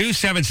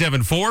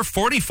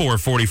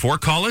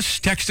 732-774-4444. Call us,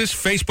 text us,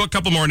 Facebook.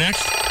 Couple more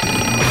next.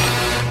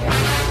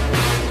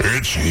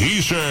 It's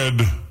He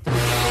Said,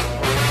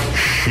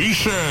 She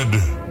Said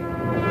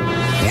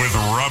with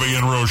Robbie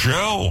and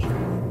Rochelle.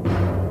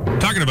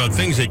 Talking about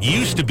things that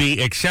used to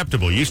be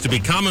acceptable, used to be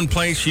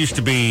commonplace, used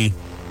to be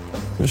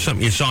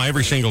something you saw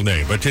every single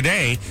day. But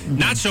today,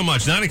 not so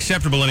much, not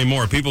acceptable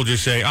anymore. People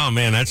just say, oh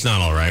man, that's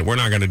not all right. We're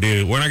not going to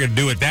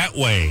do it that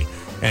way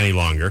any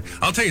longer.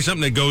 I'll tell you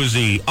something that goes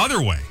the other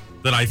way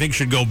that I think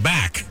should go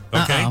back.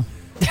 Okay.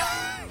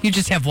 You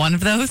just have one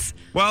of those?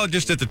 Well,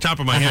 just at the top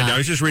of my head, I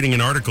was just reading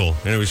an article,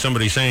 and it was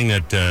somebody saying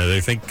that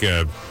they think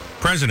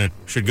president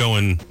should go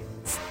and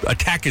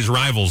attack his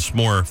rivals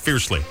more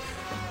fiercely.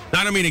 Now,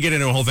 I don't mean to get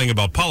into a whole thing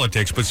about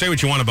politics, but say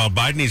what you want about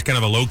Biden. He's kind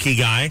of a low-key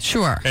guy.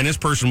 Sure. And this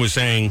person was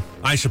saying,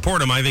 I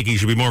support him. I think he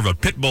should be more of a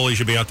pit bull. He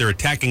should be out there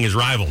attacking his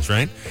rivals,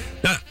 right?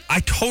 Now, I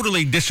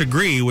totally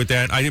disagree with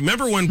that. I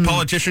remember when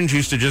politicians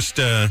used to just...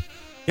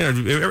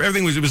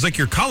 everything was like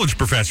your college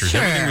professors.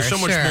 Sure, everything was so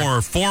much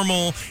more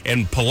formal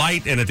and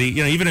polite. And at the,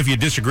 even if you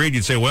disagreed,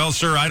 you'd say, well,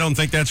 sir, I don't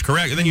think that's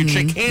correct. And then you'd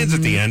shake hands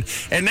at the end.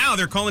 And now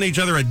they're calling each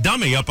other a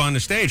dummy up on the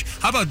stage.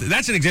 How about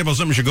that's an example of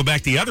something that should go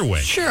back the other way.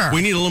 Sure.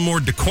 We need a little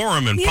more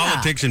decorum in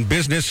politics and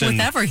business. With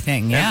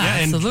everything.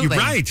 Absolutely. And you're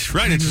right.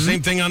 It's the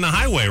same thing on the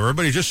highway where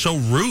everybody's just so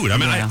rude. I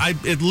mean, I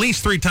at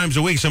least 3 times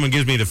a week someone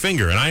gives me the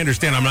finger. And I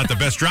understand I'm not the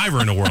best driver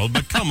in the world,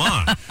 but come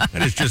on.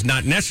 That is just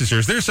not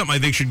necessary. There's something I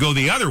think should go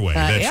the other way.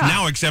 That's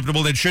now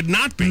acceptable that should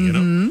not be, you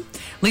know?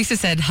 Lisa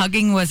said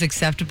hugging was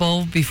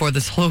acceptable before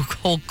this whole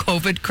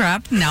COVID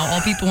crap. Now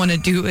all people want to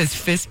do is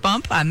fist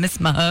bump. I miss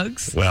my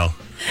hugs. Well,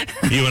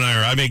 you and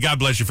I are, God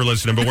bless you for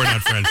listening, but we're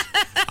not friends.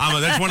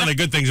 That's one of the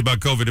good things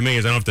about COVID to me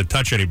is I don't have to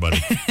touch anybody.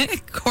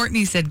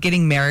 Courtney said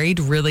getting married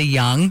really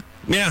young.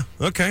 Yeah,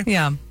 okay.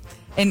 Yeah.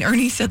 And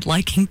Ernie said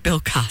liking Bill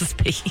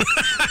Cosby.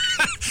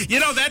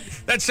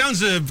 That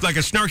sounds like a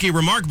snarky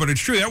remark, but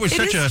it's true. That was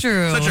such a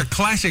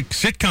classic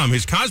sitcom,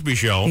 his Cosby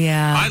Show.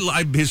 Yeah.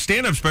 His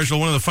stand-up special,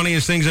 one of the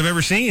funniest things I've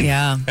ever seen.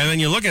 Yeah. And then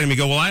you look at him, you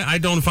go, well, I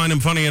don't find him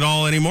funny at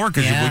all anymore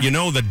because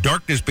the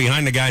darkness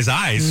behind the guy's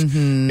eyes.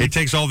 It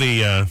takes all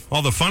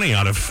the funny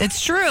out of.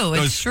 It's true.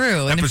 It's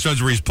true.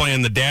 Episodes where he's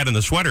playing the dad in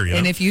the sweater.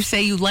 And if you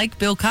say you like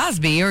Bill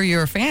Cosby or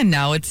you're a fan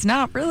now, it's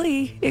not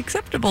really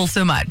acceptable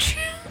so much.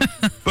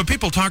 But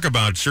people talk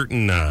about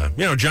certain,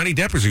 Johnny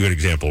Depp is a good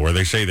example where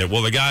they say that,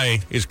 well, the guy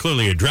is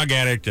clearly a drug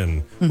addict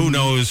and who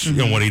knows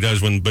what he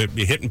does when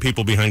hitting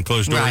people behind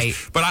closed doors. Right.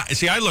 But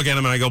I look at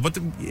him and I go, but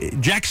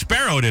Jack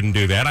Sparrow didn't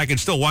do that. I can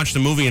still watch the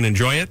movie and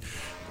enjoy it.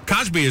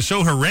 Cosby is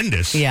so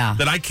horrendous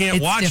that I can't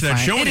watch that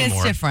show anymore. It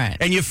is different.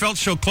 And you felt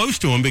so close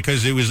to him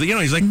because it was,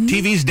 he's like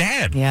TV's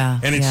dad. Yeah.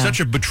 And it's such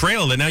a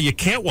betrayal that now you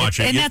can't watch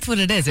it. And that's what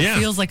it is. It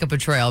feels like a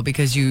betrayal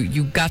because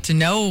you got to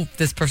know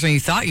this person you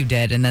thought you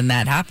did, and then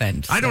that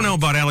happened. I don't know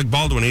about Alec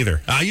Baldwin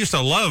either. I used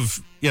to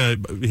love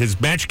his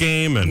Match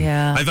Game, and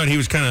I thought he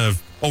was kind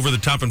of over the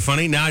top and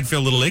funny. Now I'd feel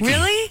a little icky.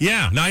 Really?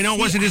 Yeah. Now I know it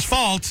wasn't his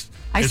fault.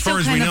 I as still far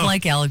as kind we of know.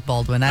 like Alec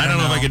Baldwin. I don't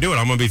know if I could do it.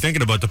 I'm going to be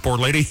thinking about the poor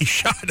lady he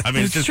shot. I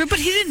mean, it's true, but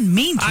he didn't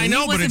mean to. I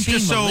know, but it's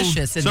just so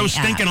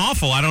stinking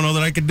awful. I don't know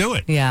that I could do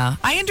it. Yeah,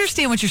 I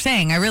understand what you're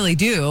saying. I really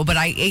do. But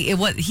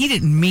he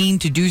didn't mean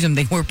to do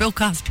something where Bill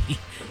Cosby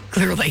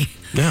clearly.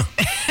 Yeah.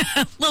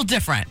 A little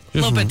different. A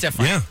little bit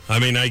different. Yeah. I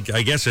mean, I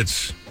guess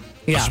it's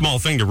a small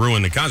thing to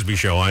ruin the Cosby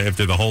Show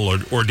after the whole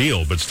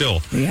ordeal, but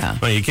still. Yeah.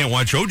 Well, you can't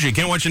watch OJ. You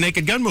can't watch the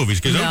Naked Gun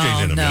movies because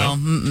OJ's in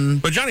them. No.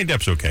 But Johnny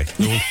Depp's okay.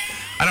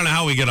 I don't know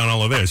how we get on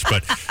all of this,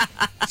 but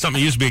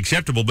something used to be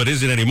acceptable, but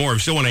isn't anymore. If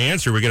you still want to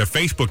answer, we got a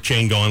Facebook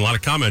chain going. A lot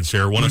of comments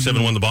here.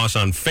 1071 The Boss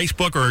on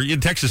Facebook, or you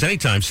can text us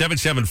anytime.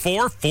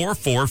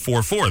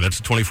 774-4444. That's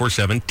a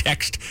 24/7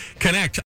 text connect.